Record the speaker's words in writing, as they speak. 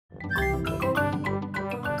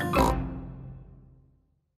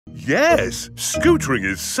Yes, scootering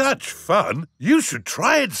is such fun. You should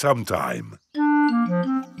try it sometime.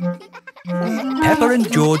 Peppa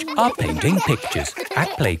and George are painting pictures at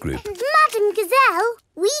Playgroup. Madam Gazelle,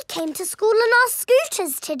 we came to school on our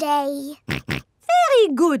scooters today.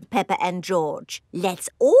 Very good, Peppa and George. Let's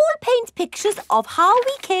all paint pictures of how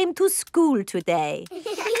we came to school today.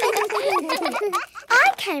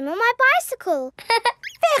 I came on my bicycle.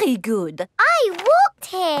 Very good. I walked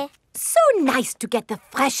here. So nice to get the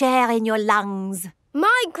fresh air in your lungs.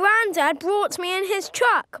 My granddad brought me in his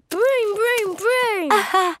truck. Broom, broom, broom.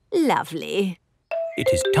 Aha, lovely. It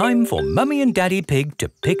is time for Mummy and Daddy Pig to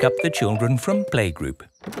pick up the children from Playgroup.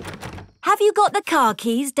 Have you got the car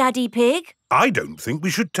keys, Daddy Pig? I don't think we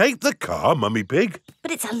should take the car, Mummy Pig.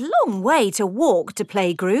 But it's a long way to walk to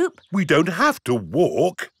Playgroup. We don't have to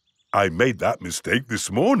walk. I made that mistake this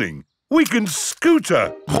morning. We can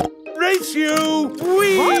scooter. Race you!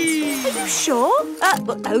 Whee! What? Are you sure?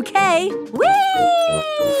 OK. Whee!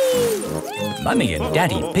 Mummy and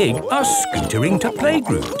Daddy Pig are scootering to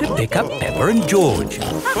Playgroup to pick up Peppa and George.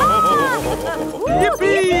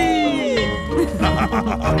 Yippee!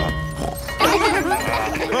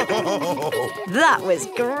 That was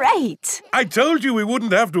great. I told you we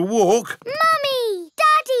wouldn't have to walk. Mummy!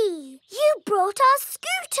 Daddy! You brought our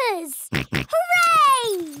scooters!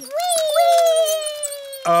 Hooray! Whee!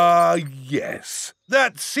 Yes.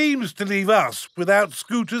 That seems to leave us without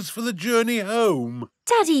scooters for the journey home.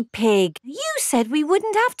 Daddy Pig, you said we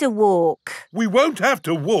wouldn't have to walk. We won't have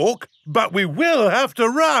to walk, but we will have to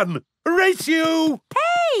run. Race you!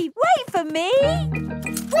 Hey, wait for me.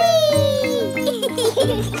 Whee!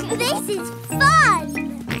 This is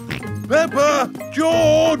fun! Peppa!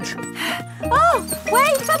 George! Oh,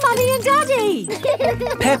 wait for Mummy and Daddy.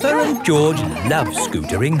 Peppa and George love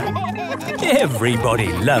scootering.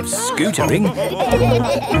 Everybody loves scootering.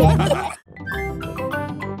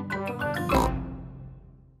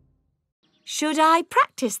 Should I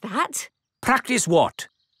practice that? Practice what?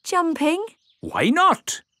 Jumping. Why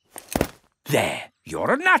not? There,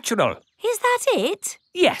 you're a natural. Is that it?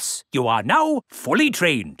 Yes, you are now fully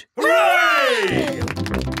trained. Hooray!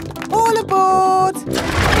 All aboard!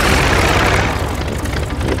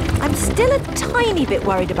 I'm still a tiny bit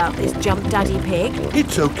worried about this jump, Daddy Pig.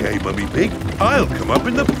 It's okay, Mummy Pig. I'll come up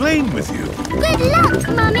in the plane with you. Good luck,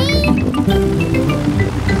 Mummy!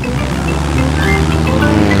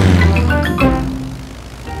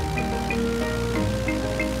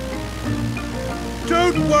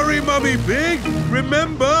 Don't worry, Mummy Pig.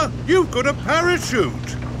 Remember, you've got a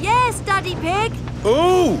parachute. Yes, Daddy Pig.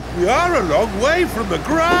 Oh, we are a long way from the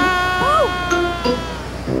ground.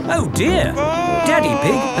 Oh dear! Daddy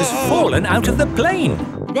Pig has fallen out of the plane.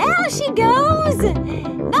 There she goes.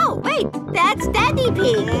 No, wait, that's Daddy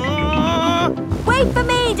Pig. Wait for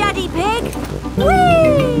me, Daddy Pig.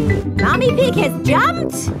 Whee! Mummy Pig has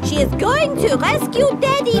jumped. She is going to rescue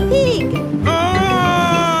Daddy Pig.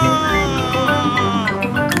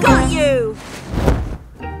 Got you.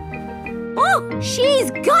 Oh,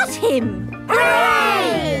 she's got him.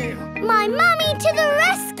 Hooray! My mummy to the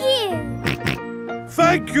rescue!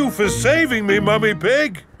 Thank you for saving me, Mummy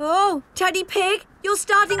Pig. Oh, Daddy Pig, you're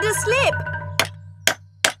starting to slip.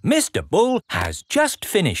 Mr. Bull has just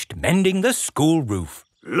finished mending the school roof.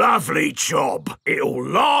 Lovely job. It'll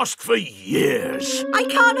last for years. I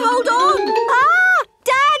can't hold on. Ah,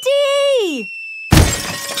 Daddy!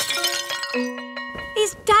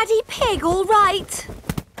 Is Daddy Pig all right?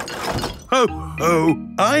 Ho, ho,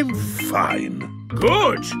 I'm fine.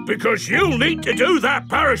 Good, because you'll need to do that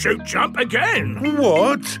parachute jump again.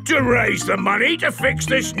 What? To raise the money to fix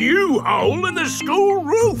this new hole in the school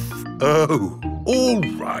roof. Oh, all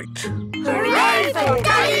right. Hooray for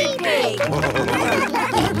Daddy Pig!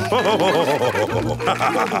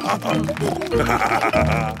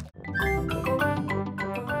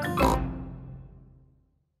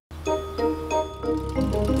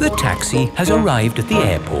 The taxi has arrived at the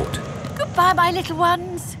airport. Goodbye, my little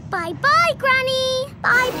ones. Bye-bye, Granny.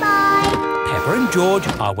 Bye-bye. Peppa and George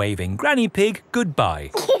are waving Granny Pig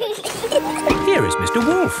goodbye. Here is Mr.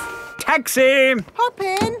 Wolf. Taxi! Hop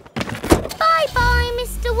in. Bye-bye,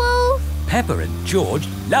 Mr. Wolf. Peppa and George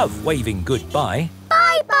love waving goodbye.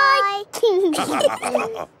 Bye-bye.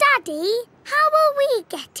 Daddy, how are we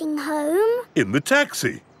getting home? In the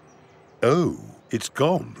taxi. Oh, it's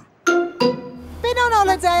gone. Been on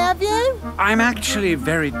holiday, have you? I'm actually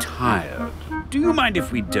very tired. Do you mind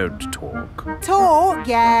if we don't talk? Talk?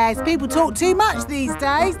 Yes. People talk too much these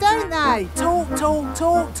days, don't they? Talk, talk,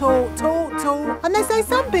 talk, talk, talk, talk. And they say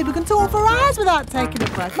some people can talk for hours without taking a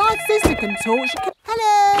breath. My sister can talk. She can...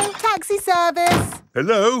 Hello, taxi service.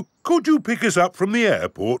 Hello, could you pick us up from the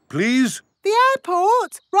airport, please? The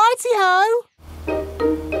airport? Righty-ho.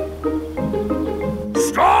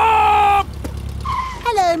 Stop!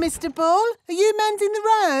 Hello, Mr. Bull. Are you mending the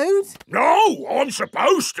road? No, I'm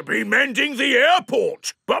supposed to be mending the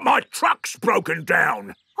airport, but my truck's broken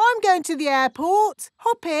down. I'm going to the airport.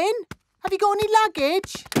 Hop in. Have you got any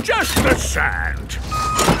luggage? Just the sand.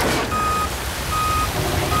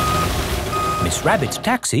 Miss Rabbit's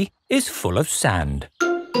taxi is full of sand.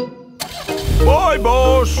 Bye,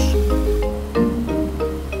 boss.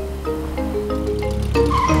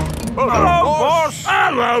 Hello, boss.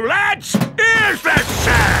 Hello, lads. Here's that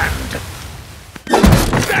sand.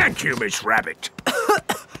 Thank you, Miss Rabbit.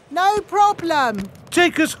 No problem.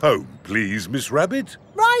 Take us home, please, Miss Rabbit.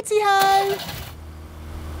 Righty-ho.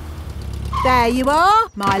 There you are,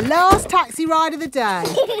 my last taxi ride of the day.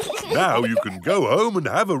 Now you can go home and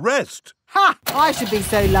have a rest. Ha! I should be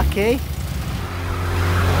so lucky.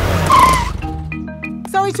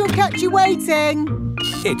 Sorry to have kept you waiting.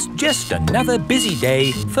 It's just another busy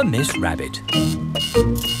day for Miss Rabbit.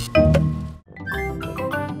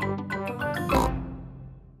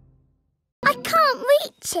 I can't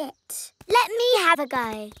reach it. Let me have a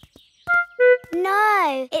go.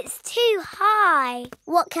 No, it's too high.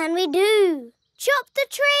 What can we do? Chop the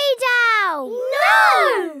tree down!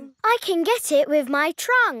 No! I can get it with my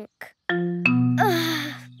trunk.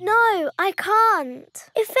 No, I can't.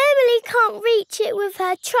 If Emily can't reach it with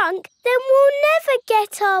her trunk, then we'll never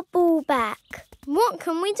get our ball back. What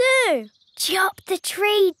can we do? Chop the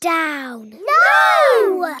tree down.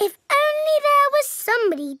 No! If only there was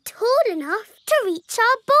somebody tall enough to reach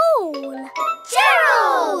our ball.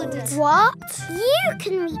 Gerald! What? You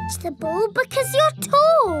can reach the ball because you're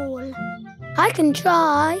tall. I can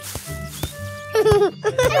try.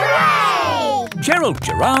 Hooray! Gerald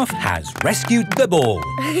Giraffe has rescued the ball.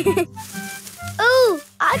 Oh,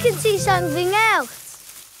 I can see something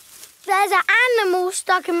else. There's an animal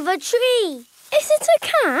stuck in the tree. Is it a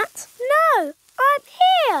cat? No, I'm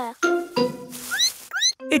here.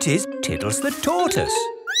 It is Tiddles the tortoise.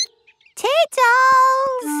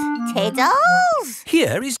 Tiddles! Tiddles!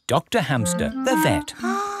 Here is Dr. Hamster, the vet.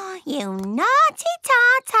 Oh, you naughty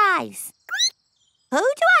tortoise. Who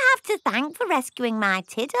do I have to thank for rescuing my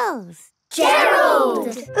Tiddles?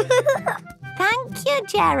 Gerald! Thank you,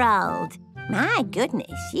 Gerald. My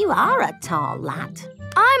goodness, you are a tall lad.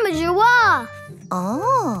 I'm a giraffe.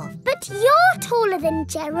 Oh. But you're taller than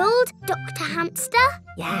Gerald, Dr. Hamster.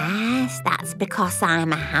 Yes, that's because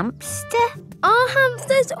I'm a hamster. Are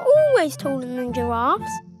hamsters always taller than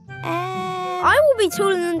giraffes? I will be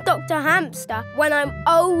taller than Dr. Hamster when I'm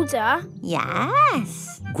older.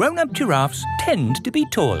 Yes. Grown-up giraffes tend to be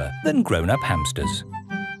taller than grown-up hamsters.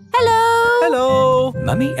 Hello. Hello.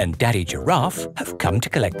 Mummy and Daddy Giraffe have come to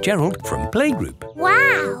collect Gerald from Playgroup.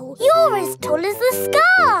 Wow, you're as tall as the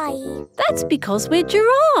sky. That's because we're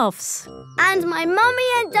giraffes. And my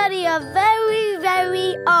mummy and daddy are very,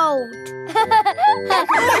 very old.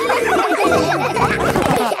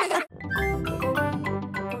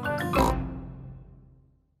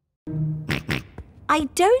 I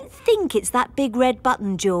don't think it's that big red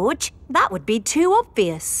button, George. That would be too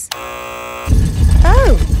obvious.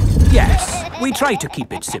 Oh! Yes, we try to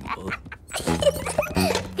keep it simple.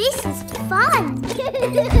 This is fun.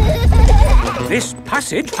 This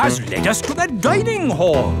passage has led us to the dining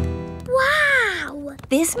hall. Wow!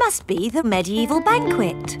 This must be the medieval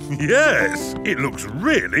banquet. Yes, it looks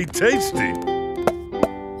really tasty.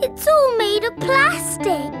 It's all made of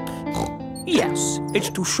plastic. Yes, it's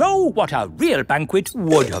to show what a real banquet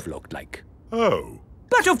would have looked like. Oh.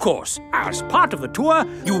 But of course, as part of the tour,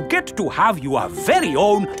 you get to have your very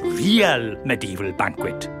own real medieval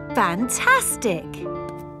banquet. Fantastic.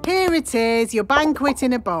 Here it is, your banquet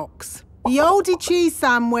in a box. The oldie cheese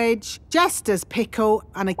sandwich, jester's pickle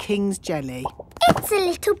and a king's jelly. It's a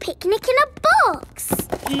little picnic in a box.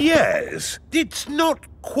 Yes, it's not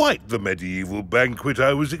quite the medieval banquet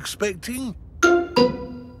I was expecting.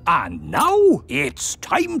 And now it's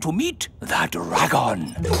time to meet the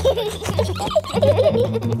dragon.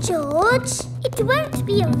 George, it won't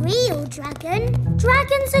be a real dragon.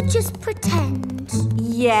 Dragons are just pretend.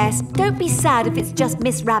 Yes, don't be sad if it's just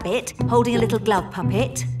Miss Rabbit holding a little glove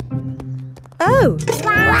puppet. Oh!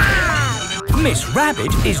 Wow! Miss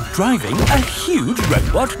Rabbit is driving a huge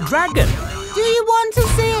robot dragon. Do you want to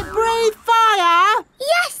see it breathe fire?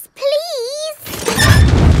 Yes, please.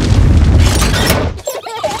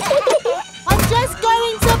 I'm just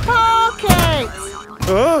going to park it.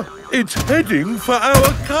 It's heading for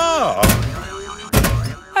our car.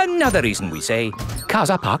 Another reason we say cars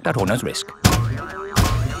are parked at owner's risk.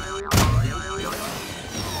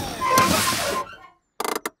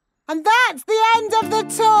 And that's the end of the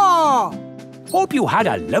tour. Hope you had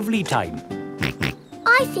a lovely time.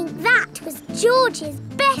 I think that was George's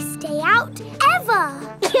best day out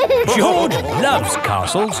ever. George loves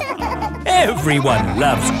castles. Everyone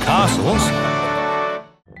loves castles.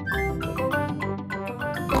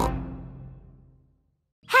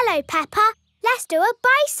 Hello, Peppa. Let's do a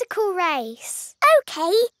bicycle race.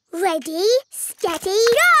 OK, ready, steady,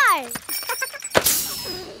 go!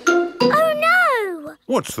 Oh, no!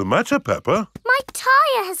 What's the matter, Peppa? My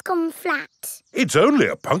tyre has gone flat. It's only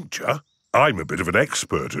a puncture. I'm a bit of an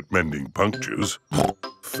expert at mending punctures.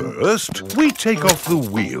 First, we take off the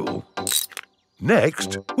wheel.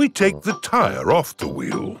 Next, we take the tyre off the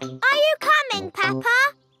wheel. Are you coming,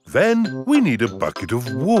 Peppa? Then we need a bucket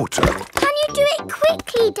of water. Can you do it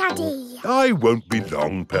quickly, Daddy? I won't be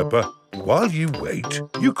long, Peppa. While you wait,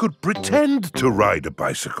 you could pretend to ride a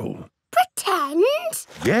bicycle. Pretend?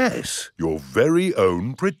 Yes, your very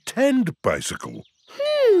own pretend bicycle.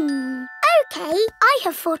 OK, I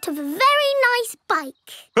have thought of a very nice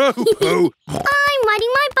bike. Ho, ho! I'm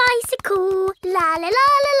riding my bicycle. La la la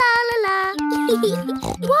la la la la.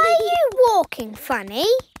 Why are you walking funny?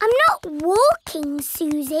 I'm not walking,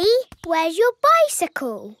 Susie. Where's your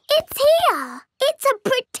bicycle? It's here. It's a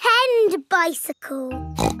pretend bicycle.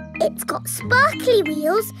 It's got sparkly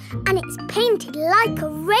wheels and it's painted like a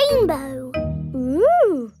rainbow.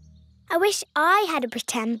 Ooh. I wish I had a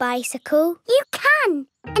pretend bicycle. You can,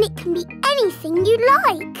 and it can be anything you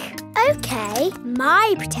like. OK,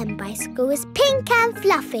 my pretend bicycle is pink and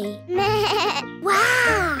fluffy.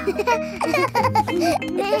 Wow!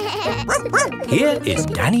 Here is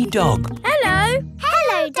Danny Dog. Hello.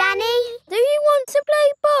 Hello, Danny. Do you want to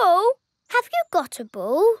play ball? Have you got a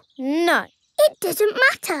ball? No. It doesn't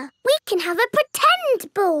matter. We can have a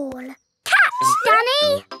pretend ball. Catch,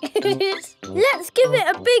 Danny! Let's give it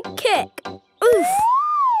a big kick. Oof.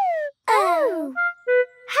 Oh.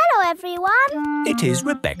 Hello, everyone. It is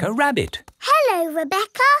Rebecca Rabbit. Hello,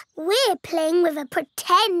 Rebecca. We're playing with a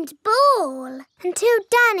pretend ball. Until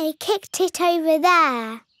Danny kicked it over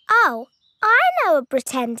there. Oh, I know a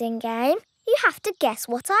pretending game. You have to guess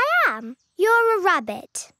what I am. You're a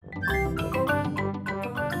rabbit.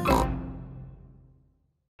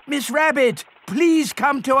 Miss Rabbit, please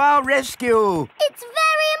come to our rescue. It's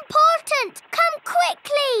very important. Come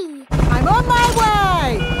quickly. I'm on my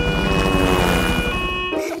way.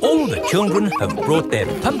 All the children have brought their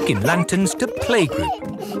pumpkin lanterns to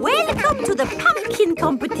Playgroup. Welcome to the pumpkin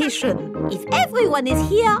competition. If everyone is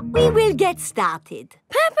here, we will get started.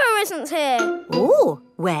 Peppa isn't here. Oh,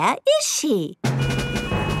 where is she?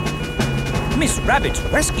 Miss Rabbit's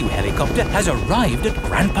rescue helicopter has arrived at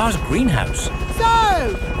Grandpa's greenhouse.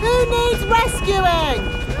 So, who needs rescuing?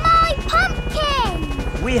 My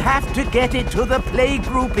pumpkin! We have to get it to the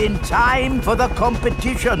playgroup in time for the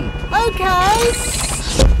competition. OK.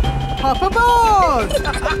 Hop aboard.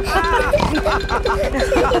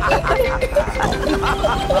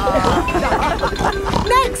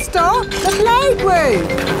 Next stop, the playgroup.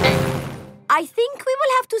 I think we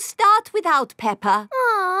will have to start without Peppa.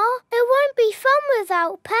 Aw, it won't be fun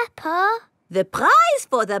without Peppa. The prize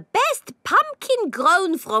for the best pumpkin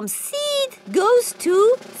grown from seed goes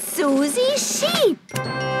to Susie Sheep.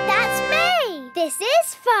 That's me. This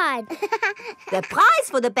is fun. The prize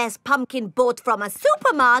for the best pumpkin bought from a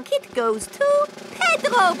supermarket goes to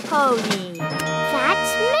Pedro Pony.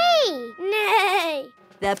 That's me. Nay.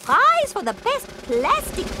 The prize for the best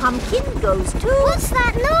plastic pumpkin goes to... What's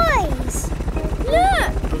that noise?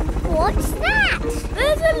 Look! What's that?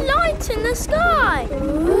 There's a light in the sky.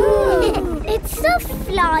 Ooh. It's a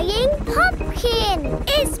flying pumpkin.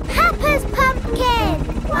 It's Peppa's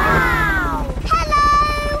pumpkin. Wow.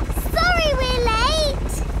 Hello. Sorry we're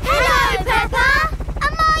late. Hello, Peppa.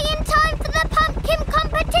 Am I in time for the pumpkin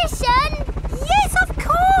competition? Yes, of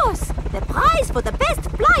course. The prize for the best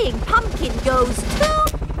flying pumpkin goes to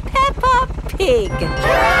Peppa Pig.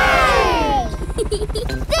 Hooray!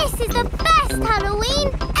 This is the best Halloween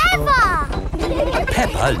ever!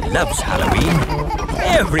 Peppa loves Halloween.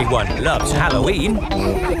 Everyone loves Halloween.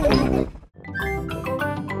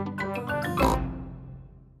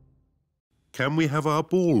 Can we have our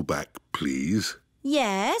ball back, please?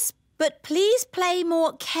 Yes, but please play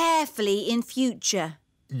more carefully in future.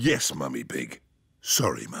 Yes, Mummy Pig.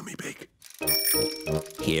 Sorry, Mummy Pig.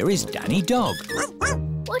 Here is Danny Dog.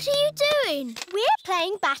 What are you doing? We're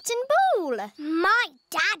playing bat and ball. My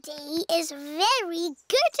daddy is very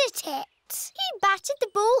good at it. He batted the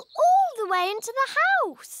ball all the way into the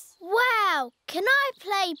house. Wow, can I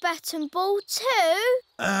play bat and ball too?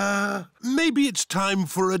 Maybe it's time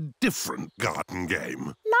for a different garden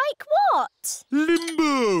game. Like what?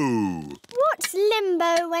 Limbo! What's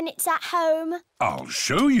limbo when it's at home? I'll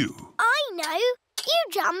show you. I know.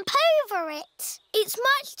 You jump over it. It's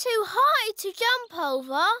much too high to jump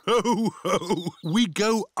over. Ho! We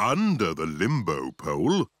go under the limbo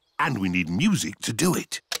pole, and we need music to do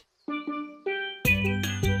it.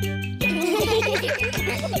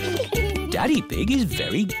 Daddy Pig is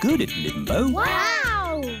very good at limbo.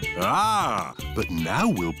 Wow! Ah, but now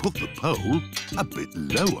we'll put the pole a bit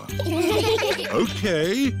lower.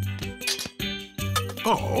 OK.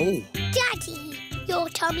 Oh. Daddy, your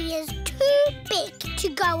tummy is too big to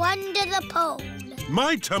go under the pole.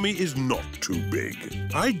 My tummy is not too big.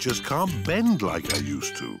 I just can't bend like I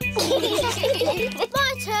used to.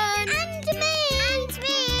 My turn. And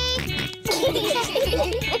me!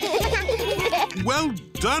 Well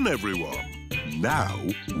done, everyone. Now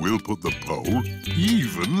we'll put the pole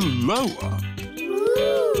even lower.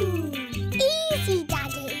 Ooh. Easy,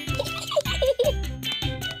 Daddy.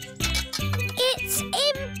 It's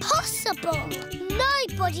impossible.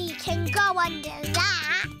 Nobody can go under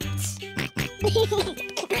that.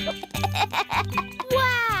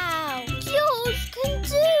 Wow! George can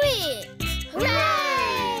do it!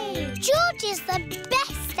 Hooray! George is the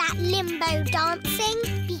best at limbo dancing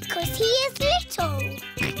because he is little.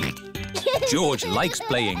 George likes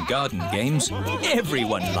playing garden games.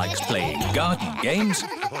 Everyone likes playing garden games.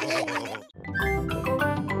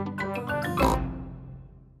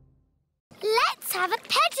 Let's have a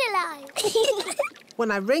pedalo.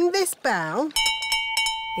 When I ring this bell,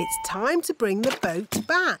 it's time to bring the boat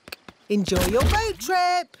back. Enjoy your boat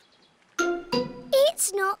trip.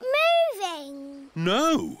 It's not moving.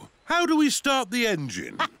 No. How do we start the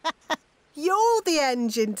engine? You're the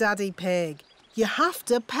engine, Daddy Pig. You have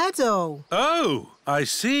to pedal. Oh, I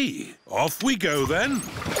see. Off we go then.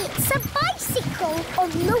 It's a bicycle on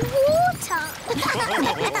the water.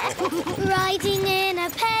 Riding in a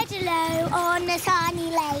pedalo on a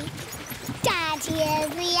sunny lake. Daddy is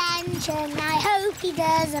the engine. I hope he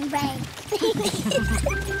doesn't break.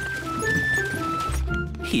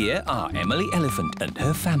 Here are Emily Elephant and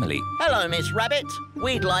her family. Hello, Miss Rabbit.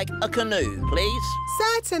 We'd like a canoe, please.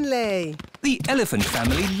 Certainly. The elephant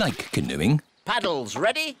family like canoeing. Paddles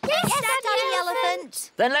ready? Yes, Daddy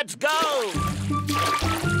Elephant. Then let's go!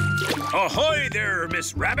 Ahoy there,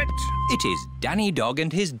 Miss Rabbit. It is Danny Dog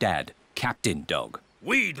and his dad, Captain Dog.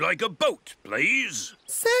 We'd like a boat, please.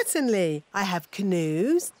 Certainly. I have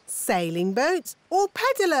canoes, sailing boats or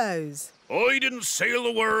pedalos. I didn't sail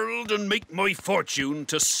the world and make my fortune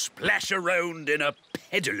to splash around in a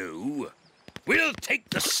pedalo. We'll take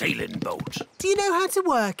the sailing boat. Do you know how to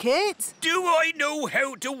work it? Do I know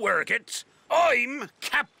how to work it? I'm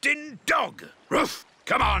Captain Dog. Ruff!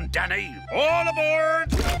 Come on, Danny. All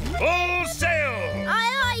aboard! Full sail!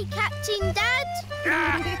 Aye, aye, Captain Dad.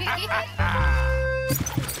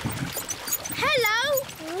 Hello,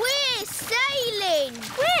 we're sailing.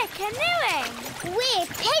 We're canoeing. We're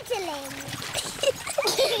pedaling.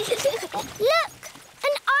 Look,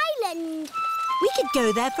 an island. We could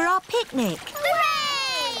go there for our picnic.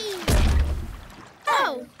 Hooray!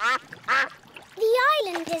 Oh. The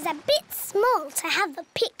island is a bit small to have a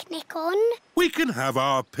picnic on. We can have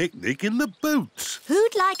our picnic in the boat.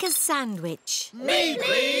 Who'd like a sandwich? Me,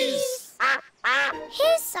 please!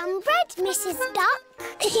 Here's some bread, Mrs. Duck.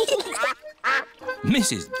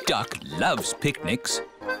 Mrs. Duck loves picnics.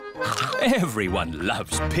 Everyone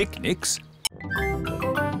loves picnics.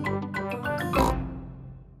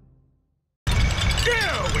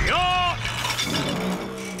 Here we are!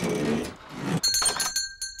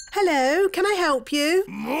 Hello, can I help you?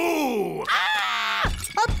 Moo!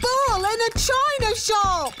 A ball in a china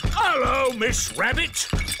shop! Hello, Miss Rabbit.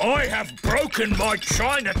 I have broken my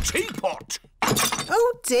china teapot.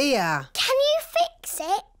 Oh dear. Can you fix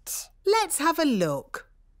it? Let's have a look.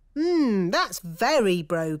 That's very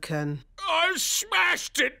broken. I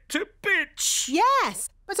smashed it to bits. Yes,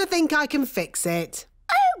 but I think I can fix it.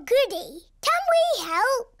 Oh, goody. Can we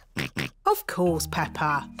help? Of course,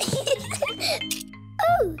 Peppa.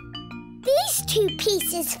 Oh, these two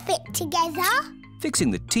pieces fit together.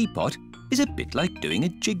 Fixing the teapot is a bit like doing a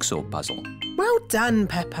jigsaw puzzle. Well done,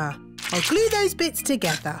 Peppa. I'll glue those bits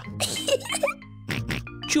together.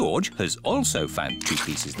 George has also found two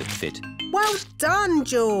pieces that fit. Well done,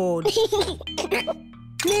 George.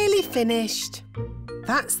 Nearly finished.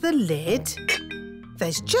 That's the lid.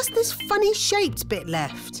 There's just this funny shaped bit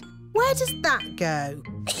left. Where does that go?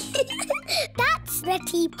 That's the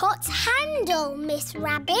teapot's handle, Miss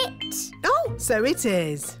Rabbit. Oh, so it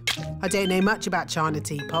is. I don't know much about china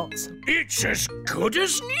teapots. It's as good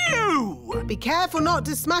as new. Be careful not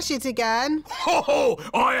to smash it again. Oh,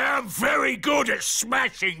 I am very good at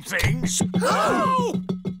smashing things. Oh!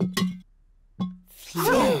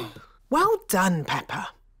 Phew. Well done, Peppa.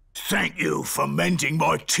 Thank you for mending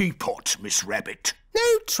my teapot, Miss Rabbit.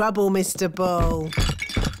 No trouble, Mr. Bull.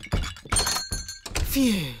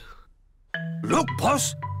 Phew. Look,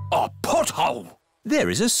 boss, a pothole. There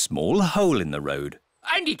is a small hole in the road.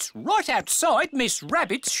 And it's right outside Miss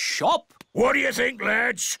Rabbit's shop. What do you think,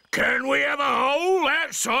 lads? Can we have a hole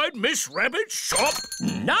outside Miss Rabbit's shop?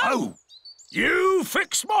 No! You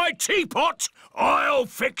fix my teapot, I'll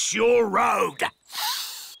fix your road.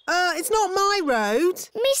 It's not my road.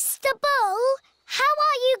 Mr. Bull, how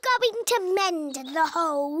are you going to mend the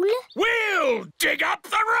hole? We'll dig up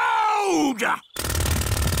the road!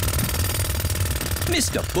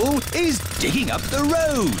 Mr. Bull is digging up the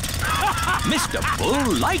road. Mr.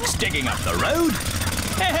 Bull likes digging up the road.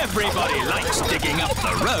 Everybody likes digging up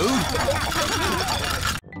the road.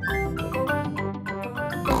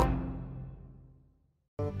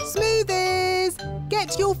 Smoothies!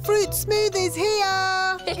 Get your fruit smoothies here!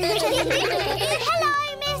 Hello,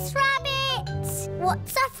 Miss Rabbit!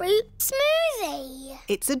 What's a fruit smoothie?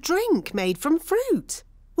 It's a drink made from fruit.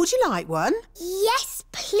 Would you like one? Yes,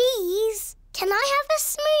 please. Can I have a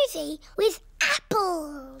smoothie with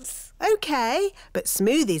apples? OK, but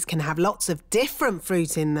smoothies can have lots of different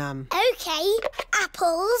fruit in them. OK,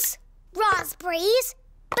 apples, raspberries,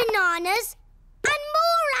 bananas and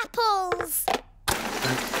more apples.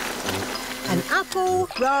 An apple,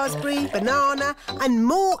 raspberry, banana and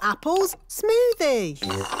more apples smoothie.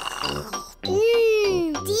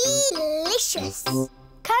 Delicious.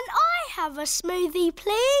 Can I have a smoothie,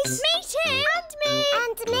 please? Me too. And me.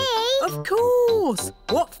 And me. Of course.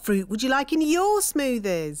 What fruit would you like in your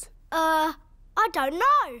smoothies? I don't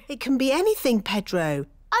know. It can be anything, Pedro.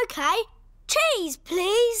 OK. Cheese,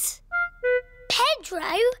 please.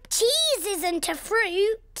 Pedro, cheese isn't a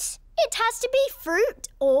fruit. It has to be fruit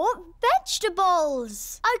or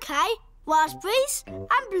vegetables. OK. Raspberries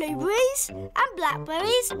and blueberries and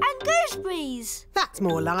blackberries and gooseberries. That's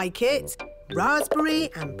more like it. Raspberry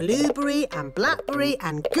and blueberry and blackberry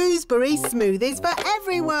and gooseberry smoothies for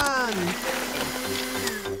everyone.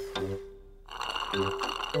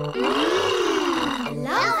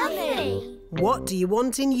 Lovely. What do you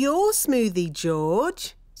want in your smoothie,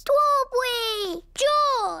 George? Strawberry.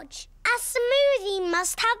 George, a smoothie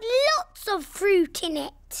must have lots of fruit in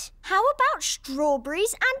it. How about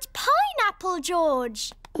strawberries and pineapple,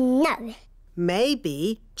 George? No.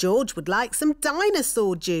 Maybe George would like some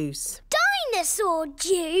dinosaur juice. Dinosaur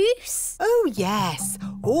juice? Oh, yes.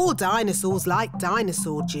 All dinosaurs like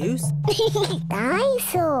dinosaur juice.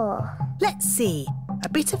 Dinosaur. Let's see. A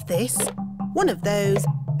bit of this, one of those,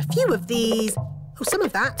 a few of these, oh, some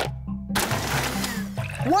of that.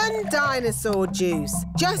 One dinosaur juice,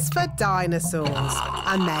 just for dinosaurs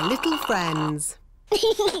and their little friends.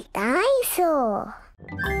 Dinosaur.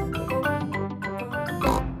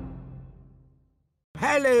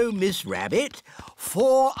 Hello, Miss Rabbit.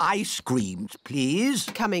 4 ice creams, please.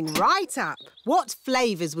 Coming right up. What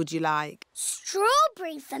flavours would you like?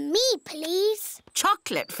 Strawberry for me, please.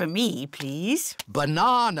 Chocolate for me, please.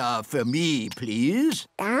 Banana for me, please.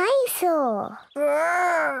 Dinosaur.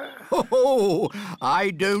 Oh, I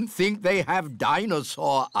don't think they have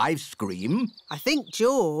dinosaur ice cream. I think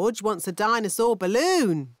George wants a dinosaur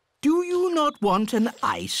balloon. Do you not want an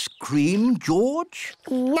ice cream, George?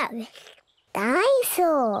 No.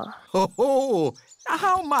 Dinosaur. Oh,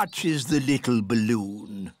 how much is the little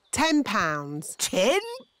balloon? £10.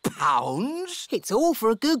 £10? It's all for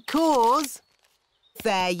a good cause.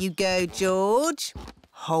 There you go, George.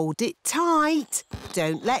 Hold it tight.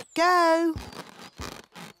 Don't let go.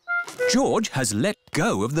 George has let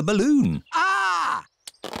go of the balloon. Ah!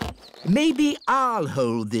 Maybe I'll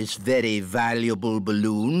hold this very valuable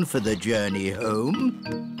balloon for the journey home.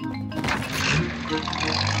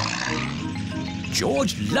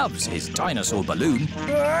 George loves his dinosaur balloon.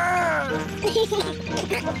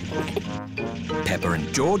 Peppa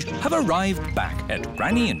and George have arrived back at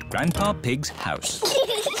Granny and Grandpa Pig's house.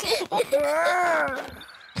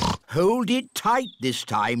 Hold it tight this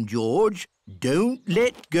time, George. Don't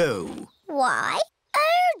let go. Why?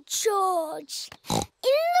 Oh, George. In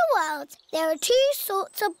the world, there are 2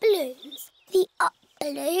 sorts of balloons. The up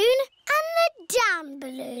balloon and the down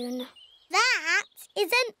balloon. That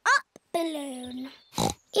is an up balloon.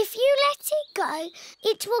 If you let it go,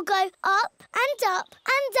 it will go up and up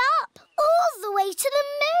and up, all the way to the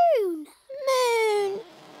moon. Moon.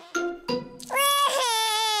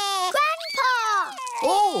 Grandpa!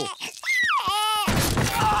 Oh!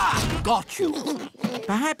 got you.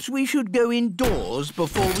 Perhaps we should go indoors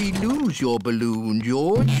before we lose your balloon,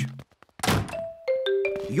 George.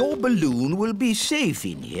 Your balloon will be safe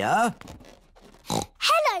in here.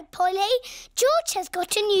 Hello, Polly. George has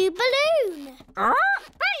got a new balloon. Balloon!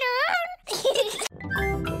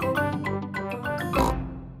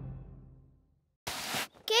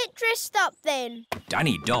 Get dressed up then.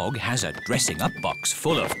 Danny Dog has a dressing-up box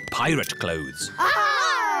full of pirate clothes.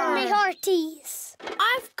 Me hearties.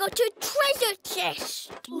 I've got a treasure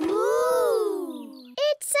chest. Ooh.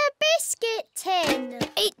 It's a biscuit tin.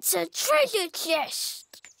 It's a treasure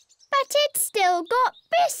chest. But it's still got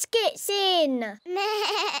biscuits in.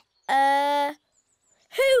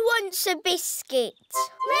 Who wants a biscuit?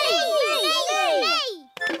 Me!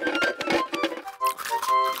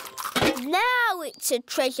 Now it's a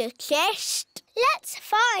treasure chest. Let's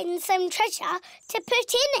find some treasure to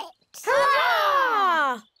put in it.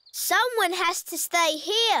 Hurrah! Someone has to stay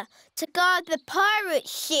here to guard the pirate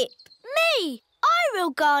ship. Me! I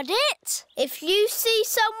will guard it. If you see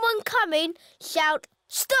someone coming, shout,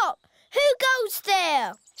 "Stop! Who goes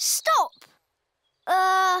there?" Stop!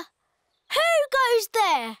 Who goes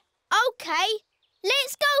there? OK,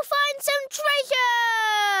 let's go find some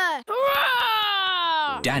treasure!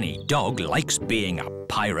 Hurrah! Danny Dog likes being a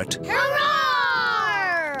pirate.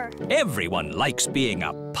 Hurrah! Everyone likes being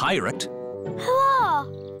a pirate. Hurrah!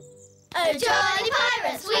 Oh, jolly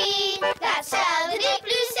pirates we, that sail the deep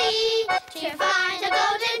blue sea, to find a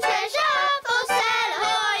golden treasure for sail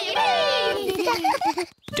ahoy!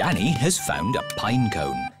 Danny has found a pine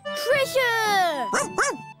cone. Treasure!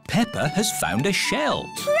 Peppa has found a shell.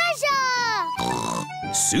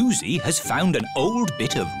 Treasure! Susie has found an old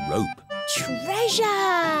bit of rope.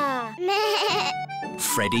 Treasure!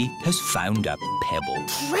 Freddie has found a pebble.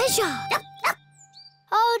 Treasure!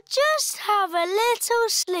 I'll just have a little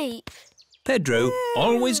sleep. Pedro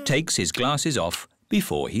always takes his glasses off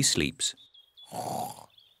before he sleeps.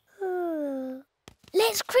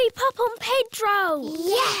 Let's creep up on Pedro.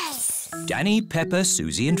 Yes! Danny, Peppa,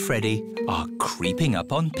 Susie and Freddie are creeping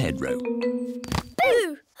up on Pedro.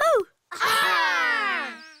 Boo! Oh!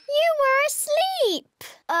 Ah! You were asleep.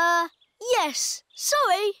 Yes.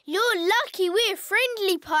 Sorry. You're lucky we're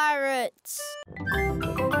friendly pirates.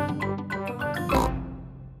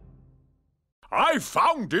 I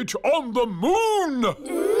found it on the moon!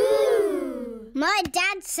 Ooh. My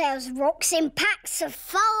dad sells rocks in packs of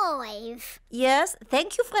 5. Yes,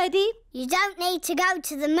 thank you, Freddie. You don't need to go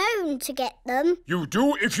to the moon to get them. You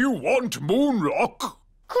do if you want moon rock.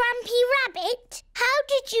 Grumpy Rabbit, how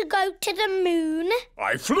did you go to the moon?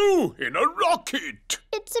 I flew in a rocket.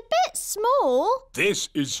 It's a bit small. This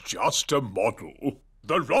is just a model.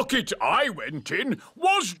 The rocket I went in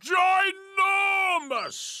was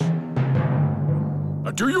ginormous.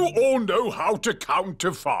 Do you all know how to count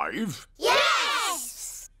to 5?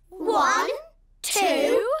 Yes! 1,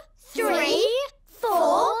 2, 3,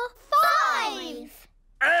 4, 5.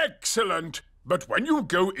 Excellent! But when you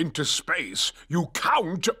go into space, you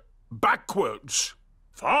count backwards.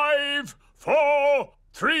 5, 4,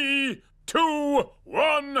 3, 2,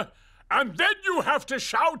 1. And then you have to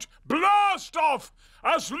shout blast off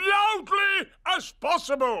as loudly as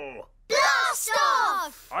possible. Blast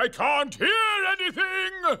off! I can't hear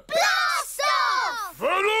anything! Blast off!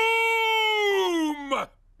 Vroom!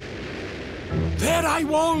 There I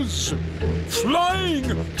was,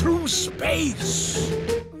 flying through space.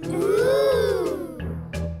 Ooh!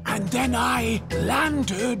 And then I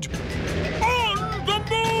landed on the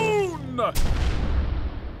moon!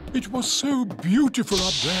 It was so beautiful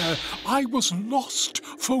up there, I was lost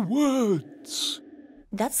for words.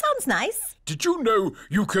 That sounds nice. Did you know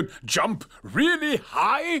you can jump really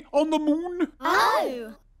high on the moon?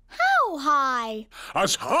 Oh! How high?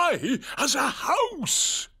 As high as a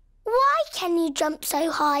house. Why can you jump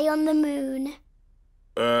so high on the moon?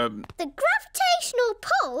 The gravitational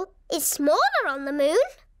pull is smaller on the moon.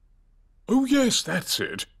 Oh, yes, that's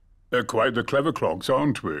it. They're quite the clever clogs,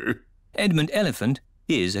 aren't we? Edmund Elephant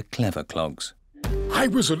is a clever clogs. I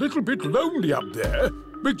was a little bit lonely up there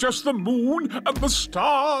with just the moon and the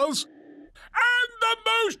stars. And the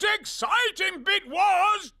most exciting bit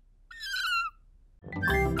was...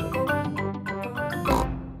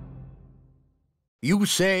 You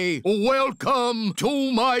say, welcome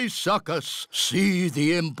to my circus. See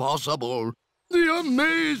the impossible, the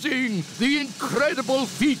amazing, the incredible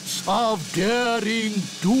feats of daring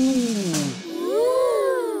do.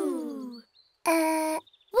 Ooh.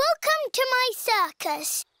 Welcome to my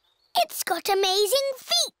circus. It's got amazing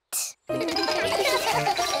feet.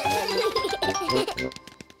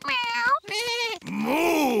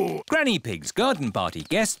 Moo! Granny Pig's garden party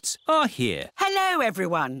guests are here. Hello,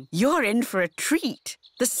 everyone. You're in for a treat.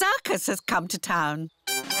 The circus has come to town.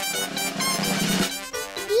 Ladies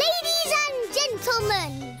and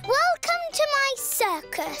gentlemen, welcome to my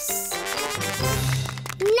circus.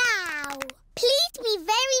 Now, please be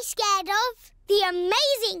very scared of the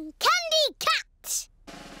amazing Candy Cat.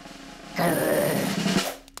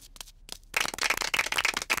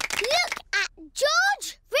 Look at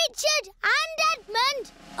George, Richard and Edmund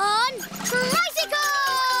on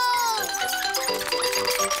tricycles!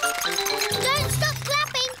 Don't stop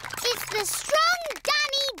clapping. It's the strong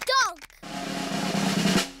Danny dog.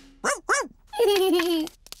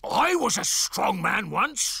 I was a strong man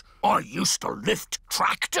once. I used to lift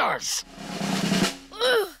tractors.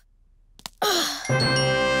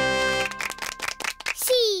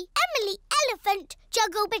 See Emily Elephant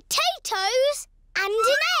juggle potatoes and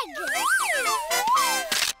an egg.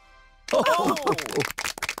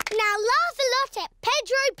 Now laugh a lot at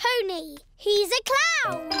Pedro Pony. He's a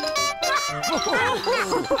clown.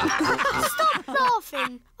 Stop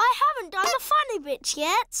laughing. I haven't done the funny bits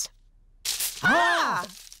yet.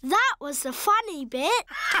 That was the funny bit.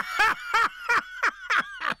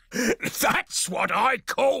 That's what I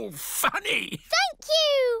call funny. Thank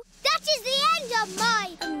you. That is the end of my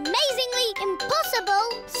amazingly impossible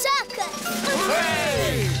circus.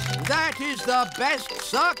 Hooray! That is the best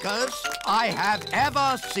circus I have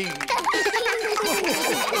ever seen.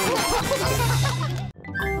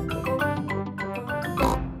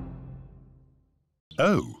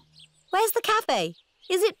 Oh. Where's the cafe?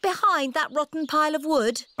 Is it behind that rotten pile of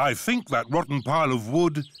wood? I think that rotten pile of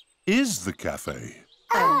wood is the cafe.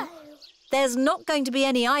 Oh. There's not going to be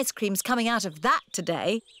any ice creams coming out of that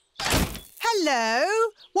today. Hello.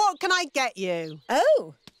 What can I get you?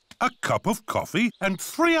 Oh. A cup of coffee and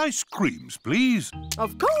 3 ice creams, please.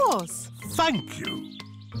 Of course. Thank you.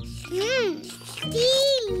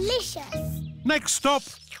 Delicious. Next stop,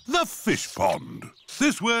 the fish pond.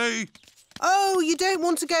 This way. Oh, you don't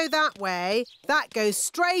want to go that way. That goes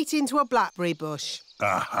straight into a blackberry bush.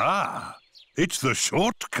 Aha! It's the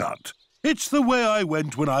shortcut. It's the way I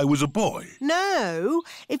went when I was a boy. No,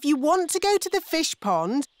 if you want to go to the fish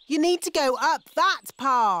pond, you need to go up that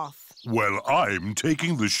path. Well, I'm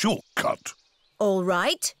taking the shortcut. All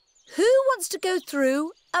right. Who wants to go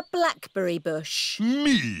through a blackberry bush?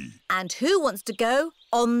 Me. And who wants to go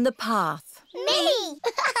on the path? Me!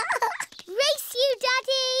 Race you,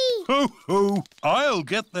 Daddy! Ho, ho! I'll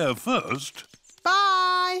get there first.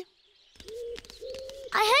 Bye!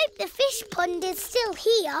 I hope the fish pond is still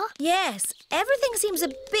here. Yes, everything seems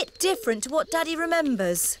a bit different to what Daddy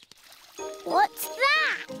remembers. What's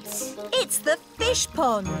that? It's the fish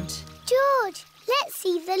pond. George, let's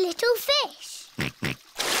see the little fish.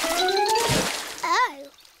 Oh,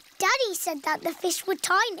 Daddy said that the fish were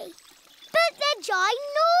tiny, but they're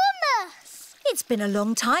ginormous. It's been a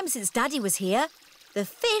long time since Daddy was here. The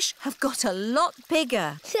fish have got a lot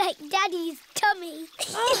bigger. Like Daddy's tummy.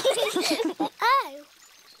 Oh,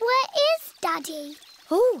 where is Daddy?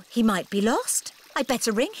 Oh, he might be lost. I'd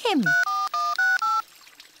better ring him.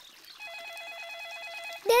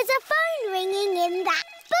 There's a phone ringing in that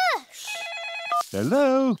bush.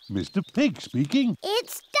 Hello, Mr. Pig speaking.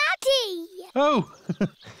 It's Daddy. Oh,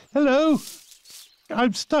 hello.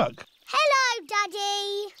 I'm stuck. Hello,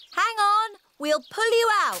 Daddy. Hang on, we'll pull you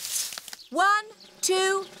out. 1,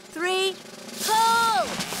 2, 3, pull!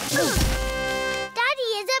 Daddy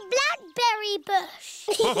is a blackberry bush.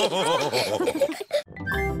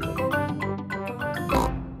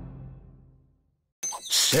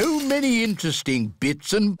 So many interesting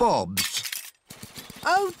bits and bobs.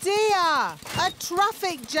 Oh dear, a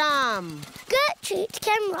traffic jam. Gertrude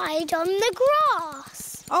can ride on the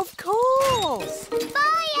grass. Of course.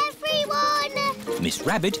 Bye, everyone. Miss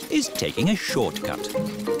Rabbit is taking a shortcut.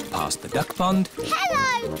 Past the duck pond,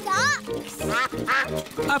 Hello, ducks.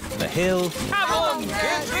 up the hill, Come on,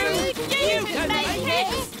 Gertrude. You can make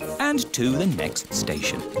it. and to the next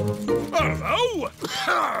station. Hello!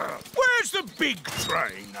 Where's the big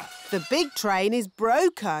train? The big train is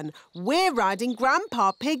broken. We're riding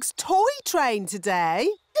Grandpa Pig's toy train today.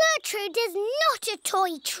 Gertrude is not a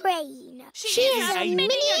toy train. She is a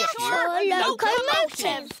miniature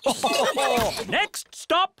locomotive. Next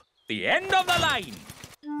stop, the end of the line.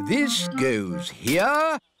 This goes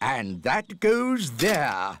here and that goes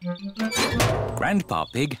there. Grandpa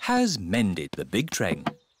Pig has mended the big train.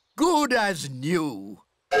 Good as new.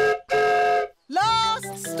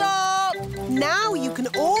 Last stop! Now you can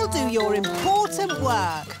all do your important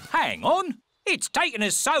work. Hang on. It's taken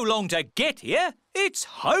us so long to get here. It's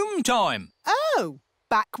home time. Oh,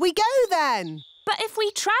 back we go then. But if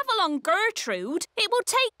we travel on Gertrude, it will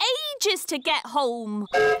take ages to get home.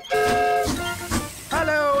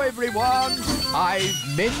 Hello, everyone. I've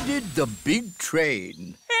mended the big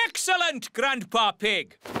train. Excellent, Grandpa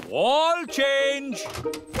Pig. All change.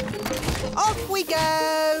 Off we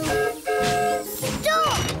go.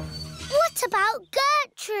 Stop! What about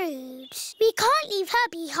Gertrude? We can't leave her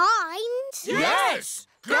behind. Yes!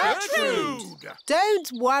 Gertrude!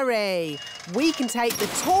 Don't worry. We can take the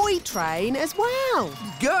toy train as well.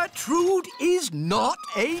 Gertrude is not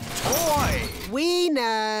a toy. We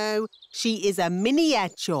know. She is a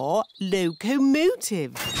miniature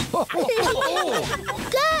locomotive. Gertrude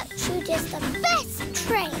is the best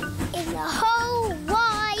train in the whole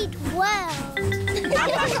wide world.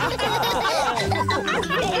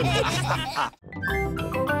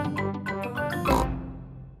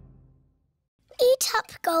 Eat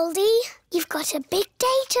up, Goldie. You've got a big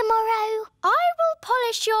day tomorrow. I will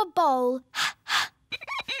polish your bowl.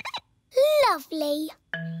 Lovely.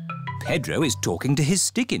 Pedro is talking to his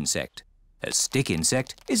stick insect. A stick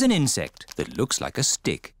insect is an insect that looks like a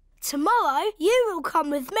stick. Tomorrow, you will come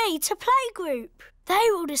with me to Playgroup. They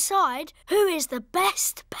will decide who is the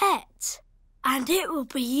best pet. And it will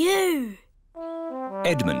be you.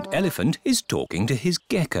 Edmund Elephant is talking to his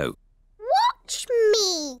gecko. Watch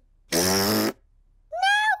me. Now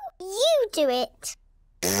you do it.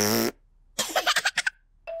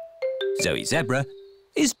 Zoe Zebra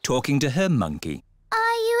is talking to her monkey. Are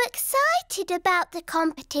you excited about the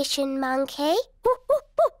competition, Monkey?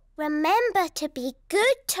 Remember to be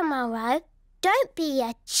good tomorrow. Don't be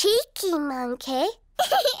a cheeky monkey.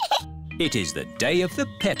 It is the day of the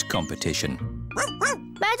pet competition.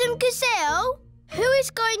 Madam Gazelle, who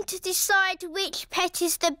is going to decide which pet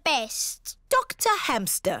is the best? Dr.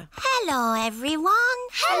 Hamster. Hello, everyone.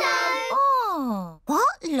 Hello. Oh,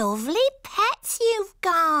 what lovely pets you've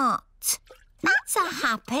got. That's a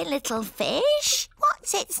happy little fish.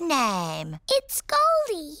 What's its name? It's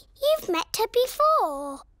Goldie. You've met her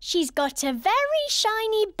before. She's got a very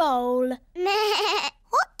shiny bowl.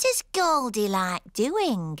 What does Goldie like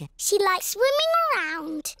doing? She likes swimming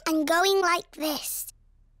around and going like this.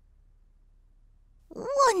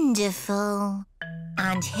 Wonderful.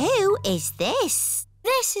 And who is this?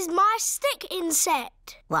 This is my stick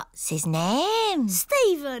insect. What's his name?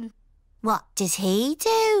 Stephen. What does he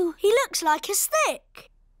do? He looks like a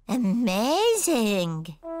stick.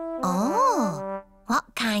 Amazing. Oh,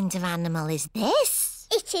 what kind of animal is this?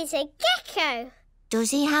 It is a gecko.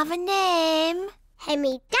 Does he have a name?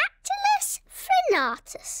 Hemidactylus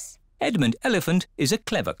frenatus. Edmund Elephant is a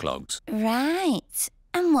clever clogs. Right.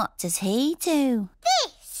 And what does he do?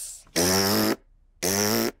 This.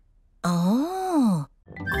 Oh.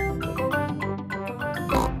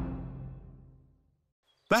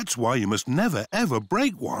 That's why you must never, ever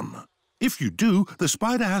break one. If you do, the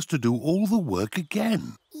spider has to do all the work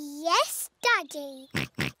again. Yes, Daddy.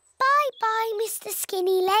 Bye-bye, Mr.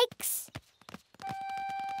 Skinny Legs.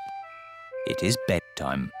 It is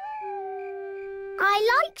bedtime.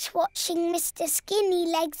 I liked watching Mr. Skinny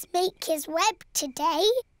Legs make his web today.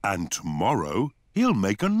 And tomorrow, he'll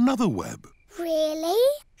make another web. Really?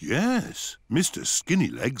 Yes, Mr.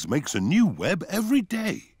 Skinnylegs makes a new web every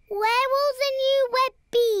day. Where will the new web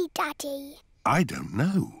be, Daddy? I don't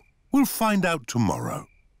know. We'll find out tomorrow.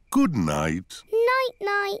 Good night.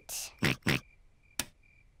 Night-night.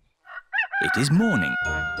 It is morning.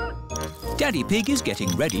 Daddy Pig is getting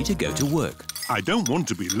ready to go to work. I don't want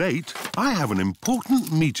to be late. I have an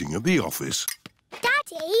important meeting at the office.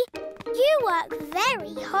 Daddy, you work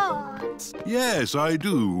very hard. Yes, I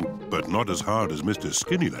do, but not as hard as Mr.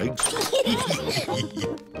 Skinnylegs.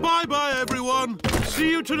 Bye-bye, everyone. See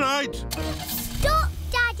you tonight. Stop,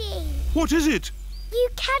 Daddy. What is it? You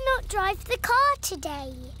cannot drive the car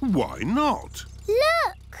today. Why not?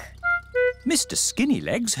 Look. Mr.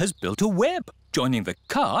 Skinnylegs has built a web, joining the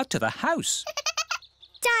car to the house.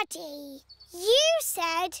 Daddy, you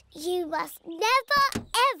said you must never,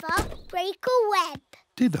 ever break a web.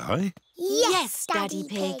 Did I? Yes, Daddy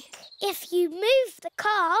Pig. If you move the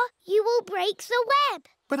car, you will break the web.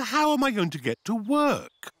 But how am I going to get to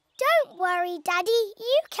work? Don't worry, Daddy.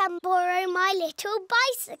 You can borrow my little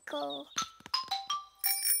bicycle.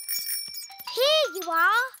 Here you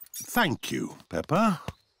are. Thank you, Peppa.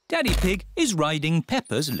 Daddy Pig is riding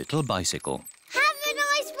Peppa's little bicycle. Have a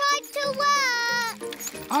nice ride to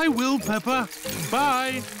work. I will, Peppa.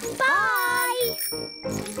 Bye. Bye.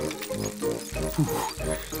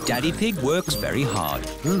 Daddy Pig works very hard.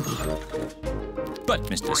 But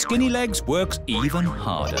Mr. Skinnylegs works even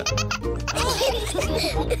harder.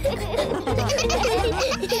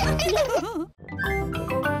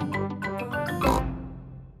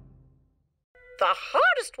 the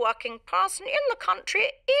hardest working person in the country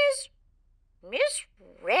is Miss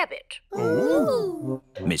Rabbit. Ooh.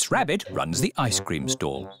 Miss Rabbit runs the ice cream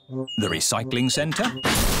stall, the recycling centre,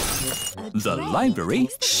 the library.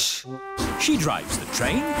 She drives the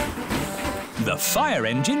train, the fire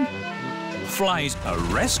engine, flies a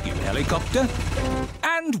rescue helicopter,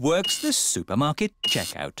 and works the supermarket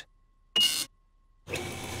checkout.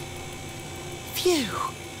 Phew!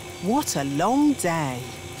 What a long day.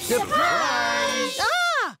 Surprise!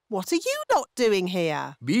 Ah! What are you lot doing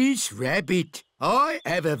here? Miss Rabbit, I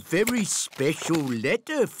have a very special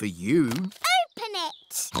letter for you. Open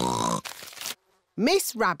it.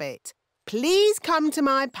 Miss Rabbit, please come to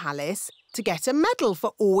my palace to get a medal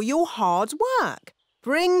for all your hard work.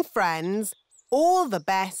 Bring friends. All the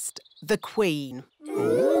best, the Queen.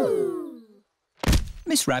 Ooh.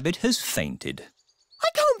 Miss Rabbit has fainted. I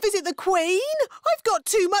can't visit the Queen. I've got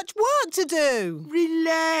too much work to do.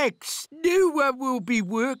 Relax. No one will be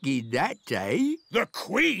working that day. The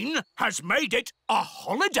Queen has made it a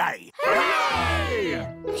holiday. Hooray!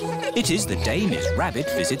 It is the day Miss Rabbit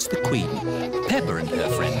visits the Queen. Peppa and her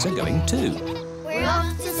friends are going too. We're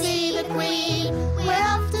off to see the Queen. We're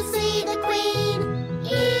off to see the Queen.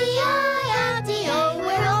 E-I-R-D-O.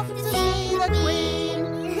 We're off to see the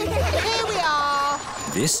Queen. Here we are.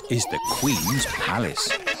 This is the Queen's palace.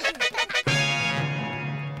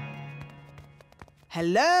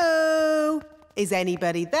 Hello? Is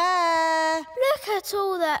anybody there? Look at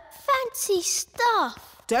all that fancy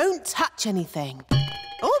stuff. Don't touch anything.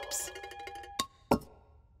 Oops.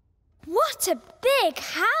 What a big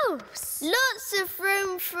house. Lots of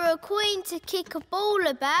room for a queen to kick a ball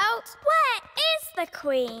about. Where is the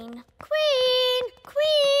Queen? Queen!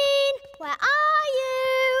 Queen! Where are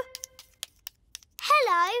you?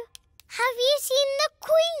 Hello. Have you seen the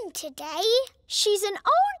Queen today? She's an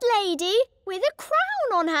old lady with a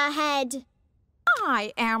crown on her head.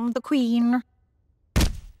 I am the Queen.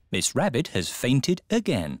 Miss Rabbit has fainted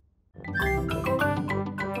again.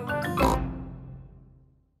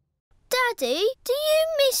 Daddy, do you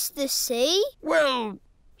miss the sea? Well,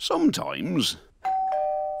 sometimes.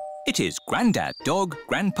 It is Grandad Dog,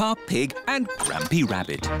 Grandpa Pig and Grampy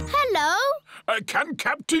Rabbit. Hello. Can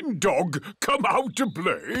Captain Dog come out to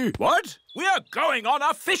play? What? We are going on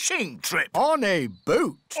a fishing trip. On a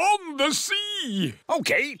boat. On the sea.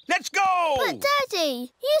 OK, let's go. But,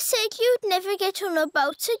 Daddy, you said you'd never get on a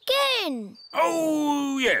boat again.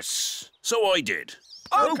 Oh, yes. So I did.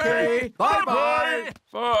 OK, bye-bye.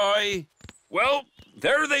 Bye. Well,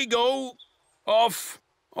 there they go. Off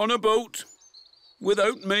on a boat.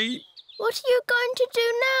 Without me. What are you going to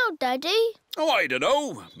do now, Daddy? Oh, I don't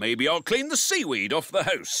know. Maybe I'll clean the seaweed off the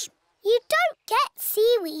house. You don't get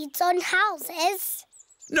seaweeds on houses.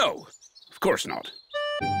 No, of course not.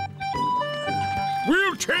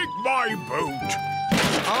 We'll take my boat.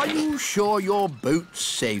 Are you sure your boat's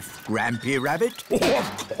safe, Grampy Rabbit? Oh,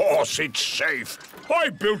 of course it's safe. I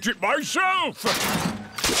built it myself.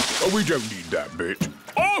 Oh, we don't need that bit.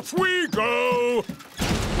 Off we go.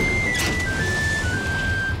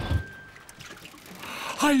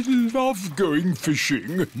 I love going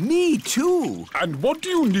fishing. Me too. And what do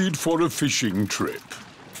you need for a fishing trip?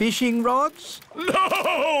 Fishing rods?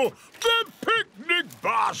 No! The picnic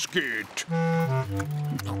basket!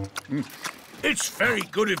 It's very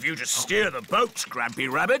good of you to steer the boats, Grampy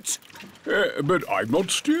Rabbit. But I'm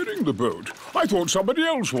not steering the boat. I thought somebody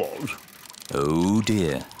else was. Oh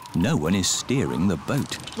dear, no one is steering the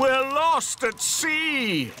boat. We're lost at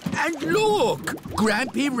sea. And look,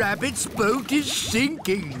 Grampy Rabbit's boat is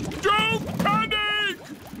sinking. Don't panic!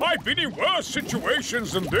 I've been in worse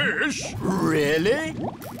situations than this. Really?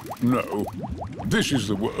 No, this is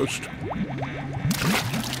the worst.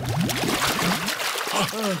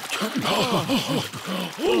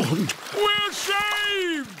 We're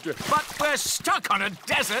saved! But we're stuck on a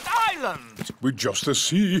desert island. With just the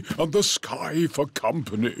sea and the sky for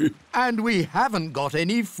company. And we haven't got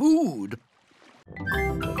any food.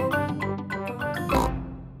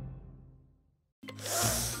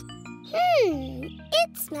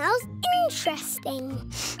 It smells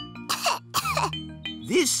interesting.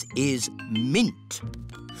 This is mint.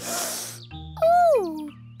 Ooh,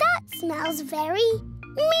 that smells very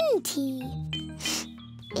minty.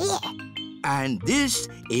 And this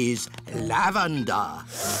is lavender.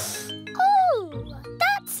 Ooh,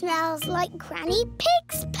 that smells like Granny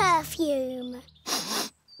Pig's perfume.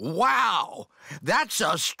 Wow, that's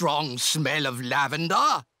a strong smell of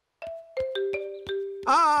lavender.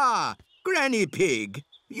 Ah, Granny Pig,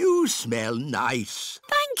 you smell nice.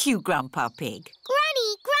 Thank you, Grandpa Pig.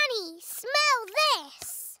 Granny, smell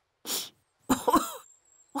this.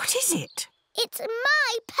 What is it? It's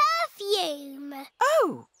my perfume.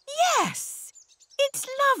 Oh, yes. It's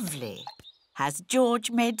lovely. Has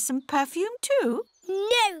George made some perfume too?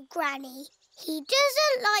 No, Granny. He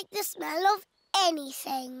doesn't like the smell of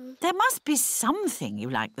anything. There must be something you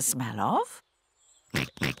like the smell of.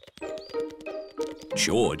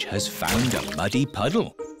 George has found a muddy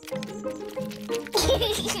puddle.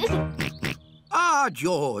 Ah,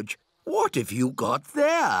 George, what have you got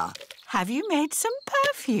there? Have you made some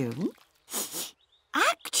perfume?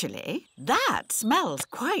 Actually, that smells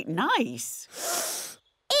quite nice.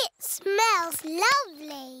 It smells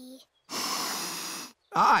lovely.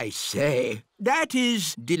 I say, that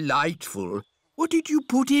is delightful. What did you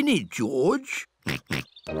put in it, George?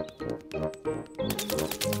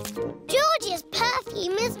 George's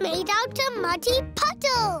perfume is made out of muddy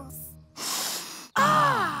puddles.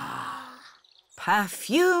 Ah!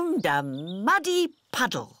 Perfumed a muddy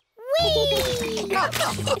puddle. Whee!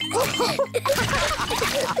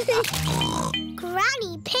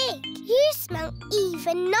 Granny Pig, you smell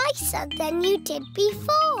even nicer than you did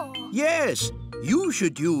before. Yes, you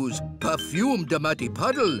should use perfume the muddy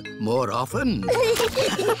puddle more often. Hello,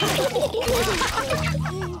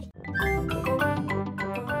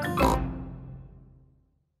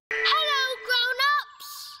 grown-ups.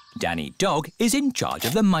 Danny Dog is in charge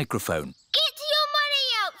of the microphone. Get your money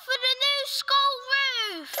out for the new school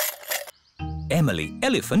roof. Emily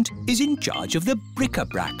Elephant is in charge of the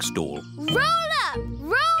bric-a-brac stall. Roll up!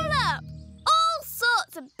 Roll up! All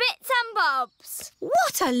sorts of bits and bobs.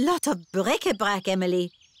 What a lot of bric-a-brac,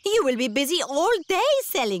 Emily. You will be busy all day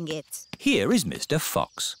selling it. Here is Mr.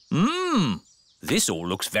 Fox. This all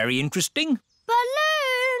looks very interesting.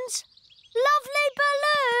 Balloons! Lovely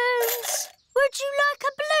balloons! Would you like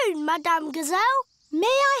a balloon, Madame Gazelle? May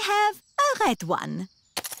I have a red one?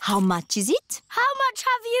 How much is it? How much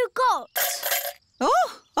have you got?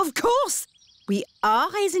 Oh, of course. We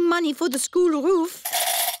are raising money for the school roof.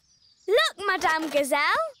 Look, Madame Gazelle,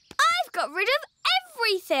 I've got rid of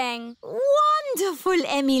everything. Wonderful,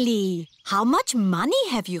 Emily. How much money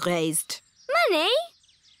have you raised? Money?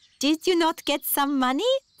 Did you not get some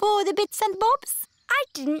money for the bits and bobs? I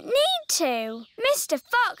didn't need to. Mr.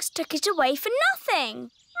 Fox took it away for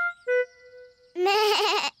nothing. Get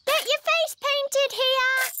your face painted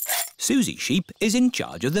here. Susie Sheep is in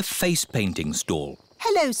charge of the face painting stall.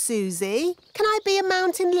 Hello, Susie. Can I be a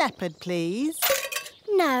mountain leopard, please?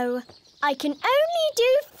 No, I can only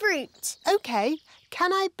do fruit. OK.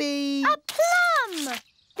 Can I be... A plum!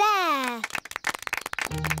 There.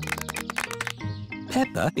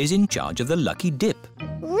 Peppa is in charge of the lucky dip.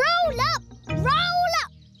 Roll up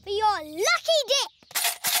for your lucky dip.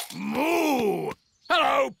 Moo!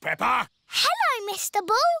 Hello, Peppa. Hello, Mr.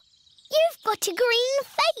 Bull. You've got a green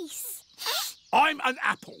face. I'm an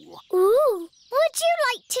apple. Ooh, would you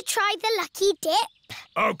like to try the lucky dip?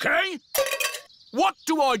 OK. What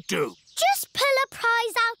do I do? Just pull a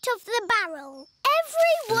prize out of the barrel.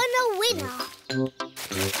 Everyone a winner.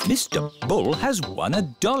 Mr. Bull has won a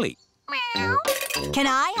dolly. Can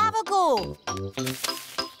I have a go?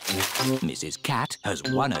 Mrs. Cat has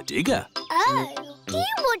won a digger. Oh, do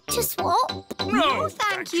you want to swap? No,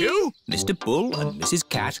 thank you. Mr. Bull and Mrs.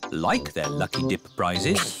 Cat like their lucky dip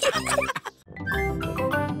prizes.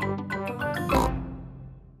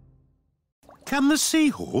 Can the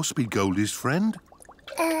seahorse be Goldie's friend?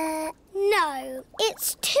 No.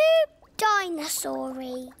 It's too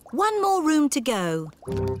dinosaur-y. One more room to go.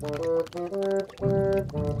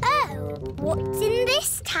 Oh, what's in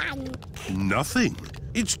this tank? Nothing.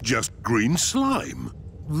 It's just green slime.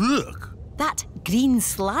 Look. That green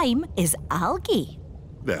slime is algae.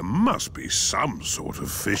 There must be some sort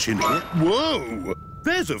of fish in here. Whoa!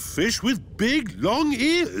 There's a fish with big, long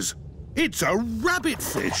ears. It's a rabbit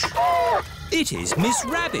fish. It is Miss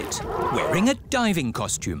Rabbit, wearing a diving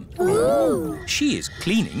costume. Ooh. She is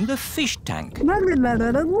cleaning the fish tank.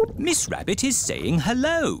 Miss Rabbit is saying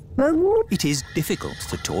hello. It is difficult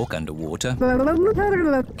to talk underwater. Hello,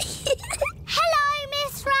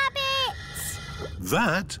 Miss Rabbit.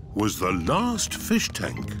 That was the last fish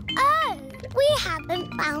tank. Oh, we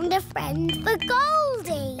haven't found a friend for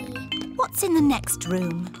Goldie. What's in the next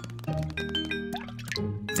room?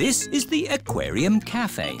 This is the Aquarium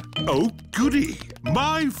Cafe. Oh, goody.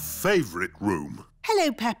 My favourite room.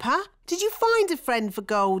 Hello, Peppa. Did you find a friend for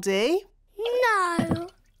Goldie? No.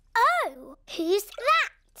 Oh, who's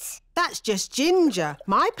that? That's just Ginger,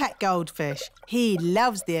 my pet goldfish. He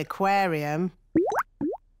loves the aquarium.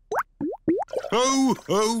 Ho,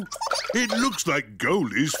 ho. It looks like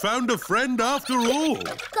Goldie's found a friend after all.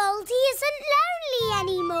 Goldie isn't lonely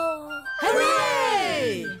anymore.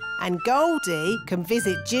 Hooray! And Goldie can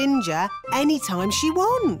visit Ginger anytime she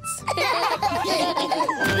wants.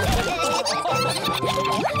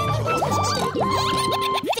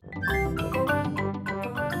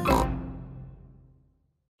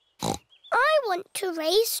 I want to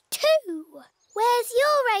race too. Where's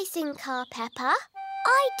your racing car, Peppa?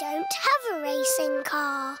 I don't have a racing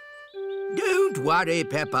car. Don't worry,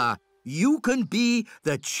 Peppa. You can be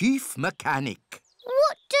the chief mechanic.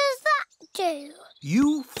 What does that do?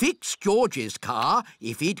 You fix George's car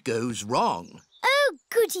if it goes wrong. Oh,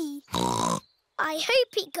 goody. I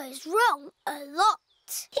hope it goes wrong a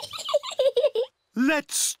lot.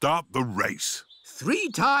 Let's start the race. 3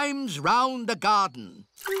 times round the garden.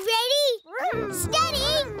 Ready,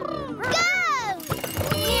 steady, go!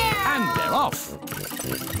 And they're off.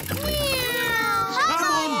 Come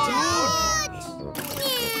on, George!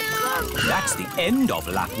 That's the end of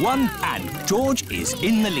lap 1, and George is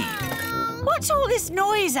in the lead. What's all this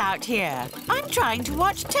noise out here? I'm trying to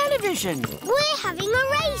watch television. We're having a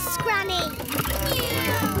race, Granny.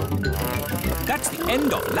 That's the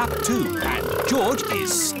end of lap 2, and George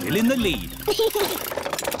is still in the lead.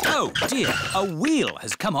 Oh, dear, a wheel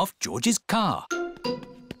has come off George's car.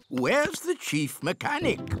 Where's the chief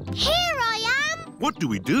mechanic? Here I am. What do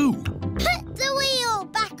we do? Put the wheel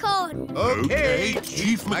back on. OK,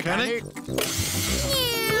 chief mechanic.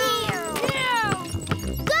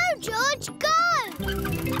 Go, George, go!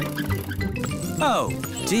 Oh,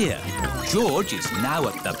 dear, George is now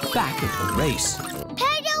at the back of the race.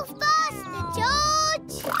 Pedal faster,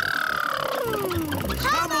 George!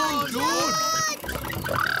 Come on, George!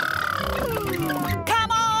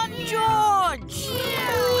 Come on, George!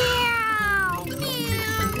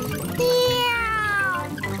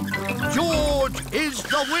 George is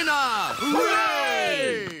the winner!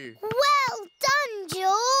 Hooray! Well done,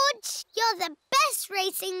 George. You're the best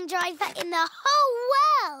racing driver in the whole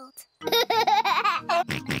world.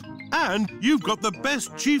 And you've got the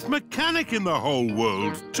best chief mechanic in the whole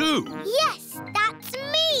world, too. Yes, that's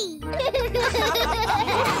me.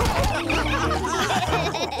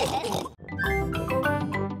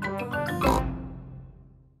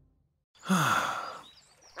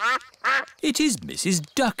 It is Mrs.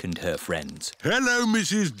 Duck and her friends. Hello,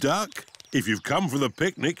 Mrs. Duck. If you've come for the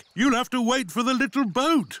picnic, you'll have to wait for the little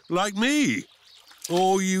boat, like me.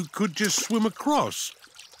 Or you could just swim across,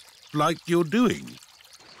 like you're doing.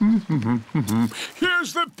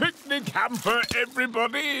 Here's the picnic hamper,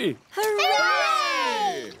 everybody.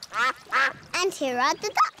 Hooray! And here are the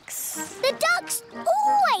ducks. The ducks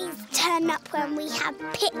always turn up when we have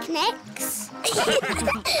picnics.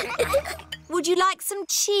 Would you like some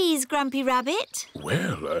cheese, Grumpy Rabbit?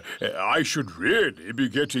 Well, I should really be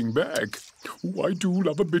getting back. Oh, I do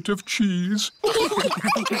love a bit of cheese. I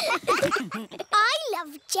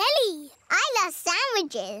love jelly. I love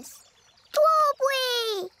sandwiches.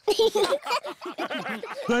 Strawberry!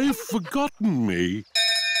 They've forgotten me.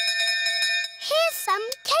 Here's some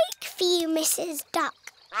cake for you, Mrs. Duck.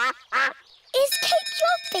 Is cake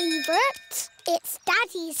your favourite? It's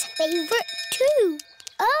Daddy's favourite too.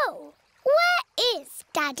 Oh, where is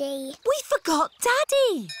Daddy? We forgot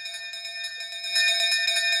Daddy.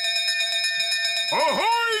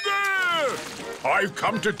 Ahoy there! I've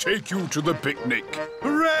come to take you to the picnic.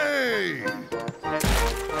 Hooray!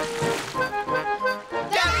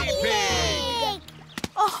 Daddy Pig!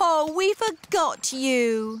 Oh, we forgot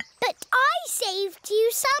you. But I saved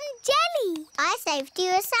you some jelly. I saved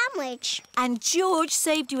you a sandwich. And George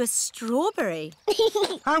saved you a strawberry.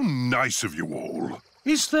 How nice of you all.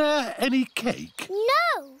 Is there any cake?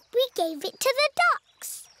 No, we gave it to the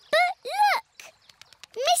ducks. But look,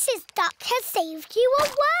 Mrs. Duck has saved you a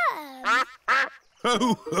worm.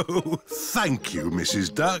 Oh, thank you,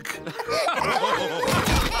 Mrs. Duck.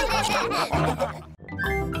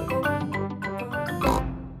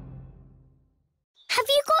 Have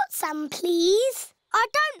you got some, please? I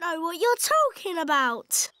don't know what you're talking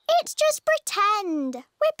about. It's just pretend.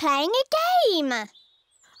 We're playing a game.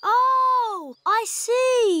 Oh, I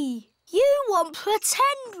see. You want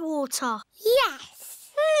pretend water. Yes.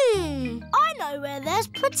 I know where there's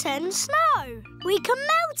pretend snow. We can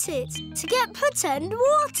melt it to get pretend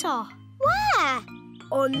water. Where?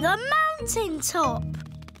 On the mountain top.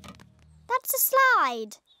 That's a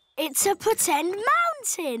slide. It's a pretend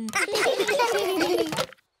mountain.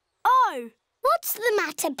 Oh. What's the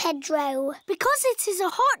matter, Pedro? Because it is a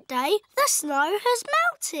hot day, the snow has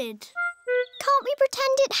melted. Can't we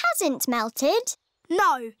pretend it hasn't melted?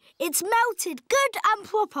 No, it's melted good and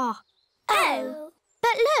proper. Oh.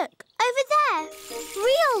 But look, over there.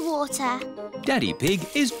 Real water. Daddy Pig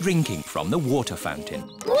is drinking from the water fountain.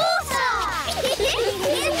 Water!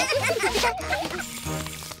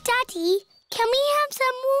 Daddy, can we have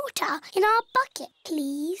some water in our bucket,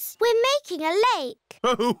 please? We're making a lake.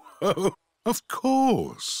 Oh, of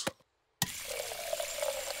course.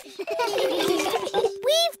 We've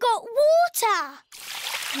got water.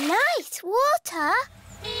 Nice water.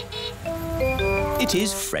 It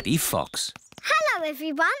is Freddy Fox. Hello,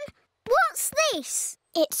 everyone. What's this?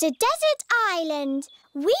 It's a desert island.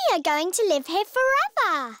 We are going to live here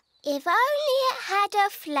forever. If only it had a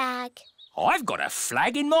flag. I've got a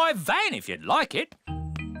flag in my van if you'd like it.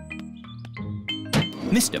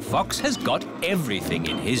 Mr. Fox has got everything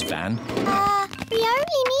in his van. We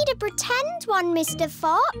only need a pretend one, Mr.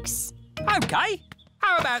 Fox. OK.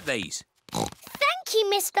 How about these? Thank you,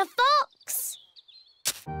 Mr. Fox.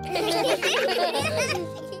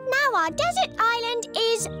 Now our desert island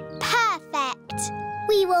is perfect.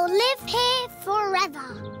 We will live here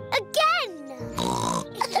forever. Again!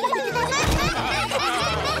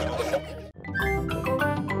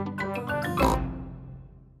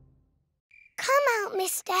 Come out,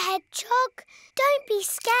 Mr. Hedgehog. Don't be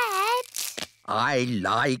scared. I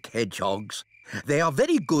like hedgehogs. They are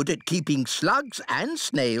very good at keeping slugs and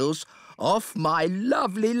snails off my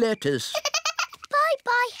lovely lettuce.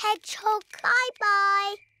 Bye-bye, Hedgehog.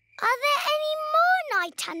 Bye-bye. Are there any more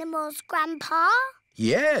night animals, Grandpa?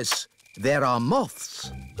 Yes, there are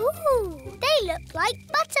moths. Ooh, they look like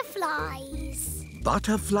butterflies.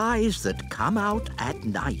 Butterflies that come out at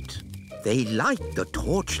night. They like the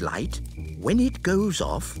torchlight. When it goes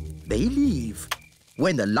off, they leave.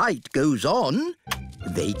 When the light goes on,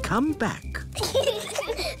 they come back.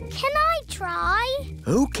 Can I try?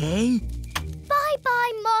 OK.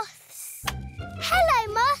 Bye-bye, moths.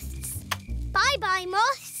 Hello, moths. Bye-bye,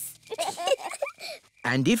 moths.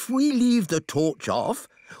 And if we leave the torch off,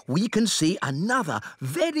 we can see another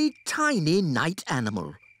very tiny night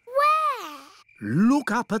animal. Where?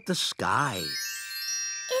 Look up at the sky.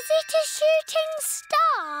 Is it a shooting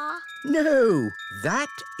star? No, that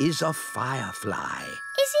is a firefly.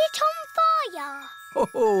 Is it on fire?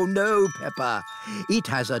 Oh, no, Peppa. It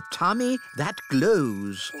has a tummy that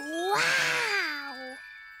glows. Wow!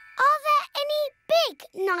 Are there any big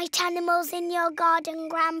night animals in your garden,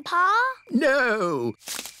 Grandpa? No.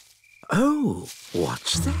 Oh,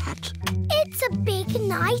 what's that? It's a big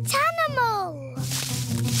night animal.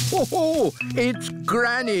 Oh, it's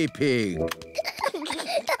Granny Pig.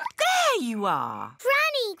 There you are.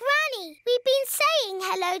 Granny, we've been saying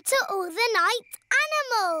hello to all the night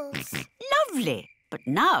animals. Lovely. But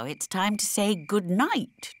now it's time to say good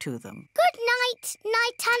night to them. Good night,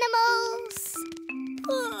 night animals.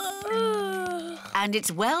 And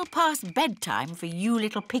it's well past bedtime for you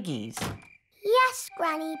little piggies. Yes,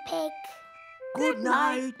 Granny Pig. Good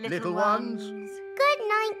night, little ones. Good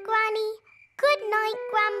night, Granny. Good night,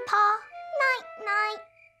 Grandpa. Night-night.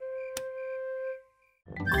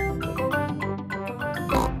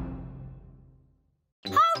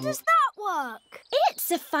 How does that work?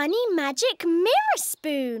 It's a funny magic mirror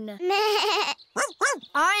spoon.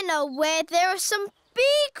 I know where there are some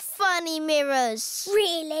big funny mirrors.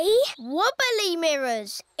 Really? Wobbly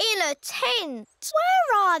mirrors in a tent.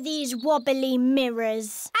 Where are these wobbly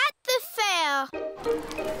mirrors? At the fair.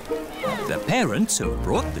 The parents have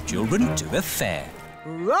brought the children to the fair.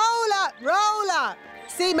 Roll up, roll up.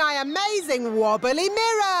 See my amazing wobbly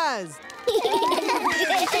mirrors.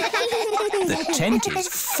 The tent is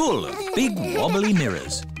full of big wobbly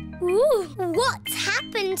mirrors. Ooh, what's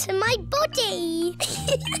happened to my body?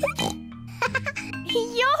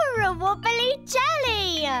 You're a wobbly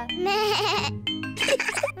jelly.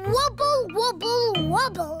 Wobble, wobble,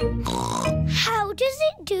 wobble. How does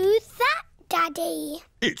it do that, Daddy?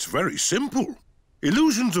 It's very simple.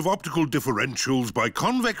 Illusions of optical differentials by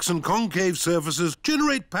convex and concave surfaces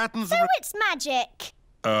generate patterns... So it's magic?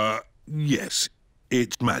 Yes,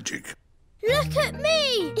 it's magic. Look at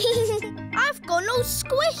me! I've gone all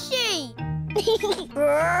squishy.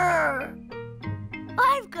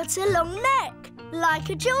 I've got a long neck, like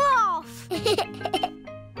a giraffe.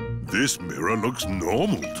 This mirror looks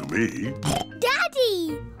normal to me.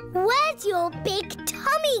 Daddy, where's your big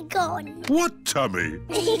tummy gone? What tummy?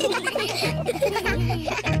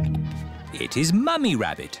 It is Mummy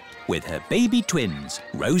Rabbit with her baby twins,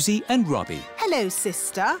 Rosie and Robbie. Hello,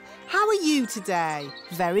 sister. How are you today?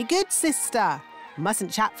 Very good, sister.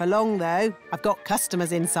 Mustn't chat for long, though. I've got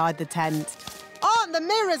customers inside the tent. Aren't the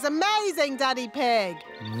mirrors amazing, Daddy Pig?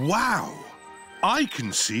 Wow! I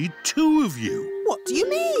can see two of you. What do you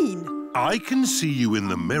mean? I can see you in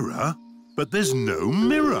the mirror, but there's no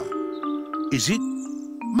mirror. Is it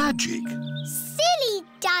magic? Silly,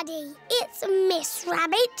 Daddy. It's Miss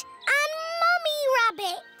Rabbit and Mummy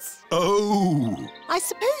Rabbit. Oh! I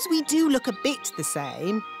suppose we do look a bit the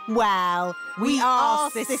same. Well, we are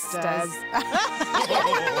sisters.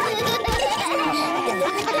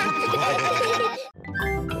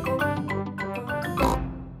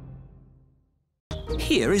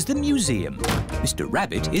 Here is the museum. Mr.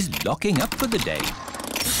 Rabbit is locking up for the day.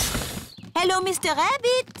 Hello, Mr.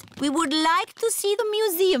 Rabbit. We would like to see the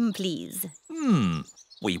museum, please.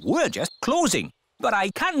 We were just closing, but I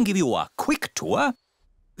can give you a quick tour.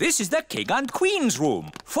 This is the King and Queen's room,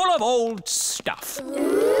 full of old stuff.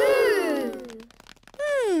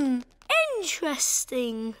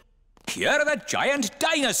 Interesting. Here are the giant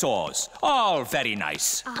dinosaurs, all very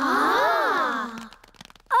nice.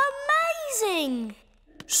 Amazing.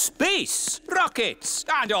 Space, rockets,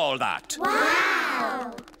 and all that.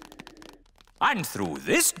 Wow! And through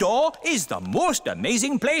this door is the most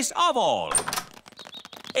amazing place of all.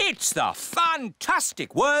 It's the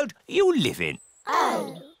fantastic world you live in.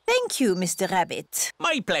 Oh. Thank you, Mr. Rabbit.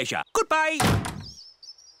 My pleasure. Goodbye.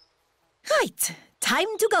 Right.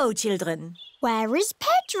 Time to go, children. Where is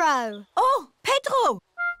Pedro? Oh, Pedro!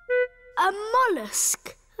 A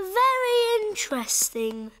mollusk. Very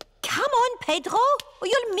interesting. Come on, Pedro, or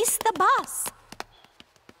you'll miss the bus.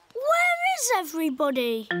 Where is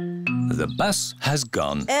everybody? The bus has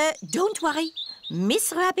gone. Don't worry.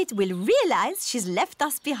 Miss Rabbit will realise she's left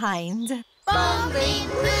us behind. Bong, bing,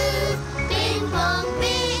 boo. Bing, bong,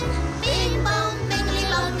 bing. Bing, bong, bingly,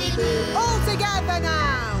 bongly, boo. All together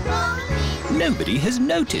now. Bong, bing, Nobody has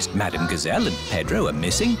noticed Madame Gazelle and Pedro are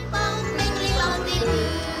missing. bong, bingly, bongly,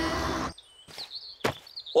 boo.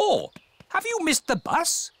 Oh, have you missed the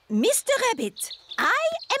bus? Mr. Rabbit, I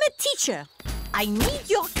am a teacher. I need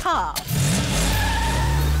your car.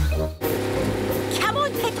 Come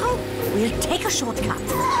on, Pedro. We'll take a shortcut.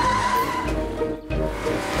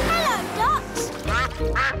 Hello, ducks.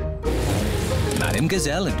 Madame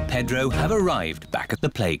Gazelle and Pedro have arrived back at the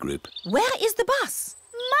playgroup. Where is the bus?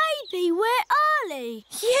 Maybe we're early.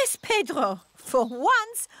 Yes, Pedro. For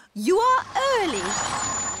once, you are early.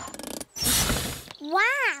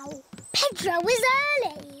 Wow! Pedro is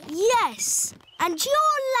early. Yes, and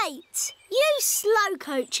you're late. You slow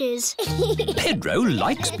coaches. Pedro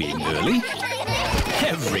likes being early.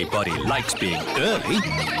 Everybody likes being early.